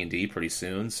playing D&D pretty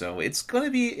soon, so it's going to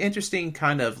be interesting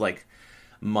kind of like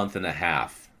month and a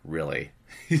half, really.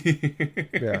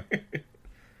 Yeah.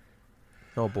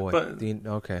 Oh, boy.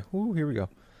 Okay. Ooh, here we go.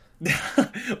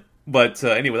 But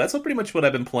anyway, that's pretty much what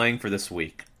I've been playing for this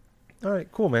week. All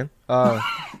right, cool, man. Glad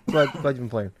you've been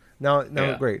playing. Now,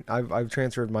 Yeah. Great. I've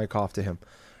transferred my cough to him.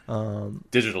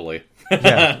 Digitally.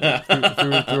 Yeah,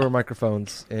 through our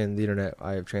microphones and the internet,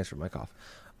 I have transferred my cough.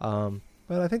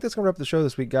 But I think that's going to wrap up the show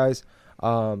this week, guys.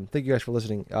 Thank you guys for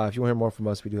listening. If you want to hear more from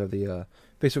us, we do have the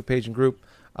Facebook page and group.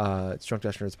 It's Drunk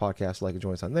Dash Nerds Podcast. Like and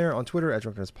join us on there. On Twitter, at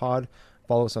Drunk Nerds Pod.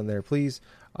 Follow us on there, please.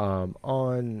 On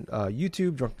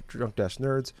YouTube, Drunk Dash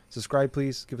Nerds. Subscribe,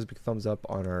 please. Give us a big thumbs up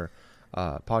on our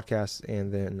podcast,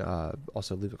 and then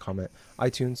also leave a comment.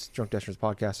 iTunes, Drunk Dash Nerds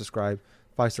Podcast. Subscribe,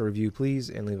 5-star review, please,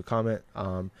 and leave a comment.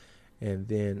 And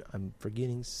then I'm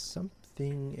forgetting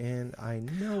something, and I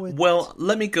know it. Well,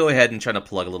 let me go ahead and try to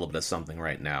plug a little bit of something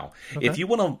right now. Okay. If you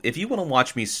want to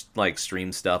watch me like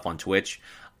stream stuff on Twitch,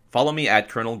 follow me at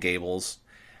Colonel Gables.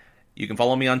 You can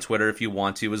follow me on Twitter if you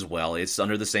want to as well. It's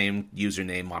under the same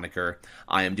username moniker.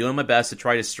 I am doing my best to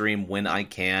try to stream when I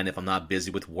can if I'm not busy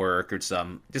with work or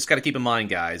some. Just got to keep in mind,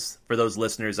 guys, for those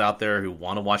listeners out there who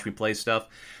want to watch me play stuff,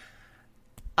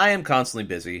 I am constantly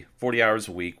busy, 40 hours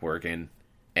a week working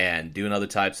and doing other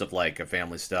types of like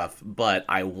family stuff. But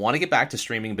I want to get back to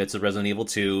streaming bits of Resident Evil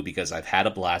 2 because I've had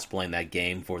a blast playing that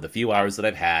game for the few hours that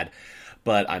I've had.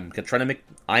 But I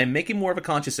am making more of a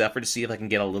conscious effort to see if I can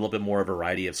get a little bit more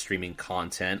variety of streaming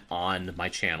content on my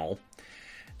channel.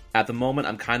 At the moment,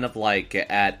 I'm kind of like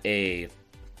at a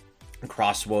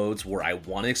crossroads where I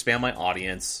want to expand my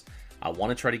audience. I want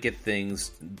to try to get things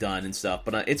done and stuff,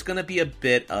 but it's going to be a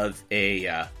bit of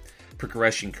a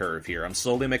progression curve here. I'm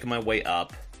slowly making my way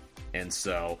up, and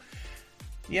so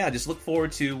yeah, just look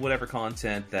forward to whatever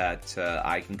content that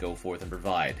I can go forth and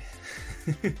provide.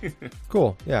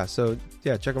 Cool. Yeah. So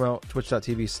yeah, check him out.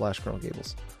 Twitch.tv/Colonel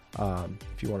Gables.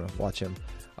 If you want to watch him,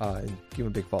 and give him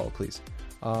a big follow, please.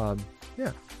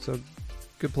 Yeah. So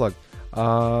good plug. But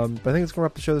I think it's gonna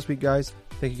wrap the show this week, guys.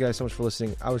 Thank you guys so much for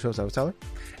listening. I was Tyler.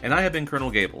 And I have been Colonel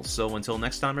Gables. So until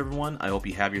next time, everyone, I hope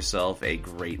you have yourself a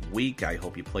great week. I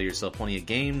hope you play yourself plenty of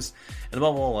games. And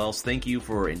above all else, thank you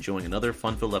for enjoying another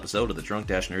fun-filled episode of the Drunk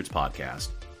Dash Nerds podcast.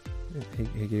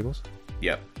 Hey Gables.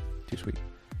 Yep. Too sweet.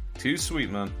 Too sweet,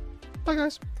 man. Bye,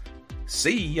 guys.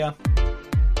 See ya.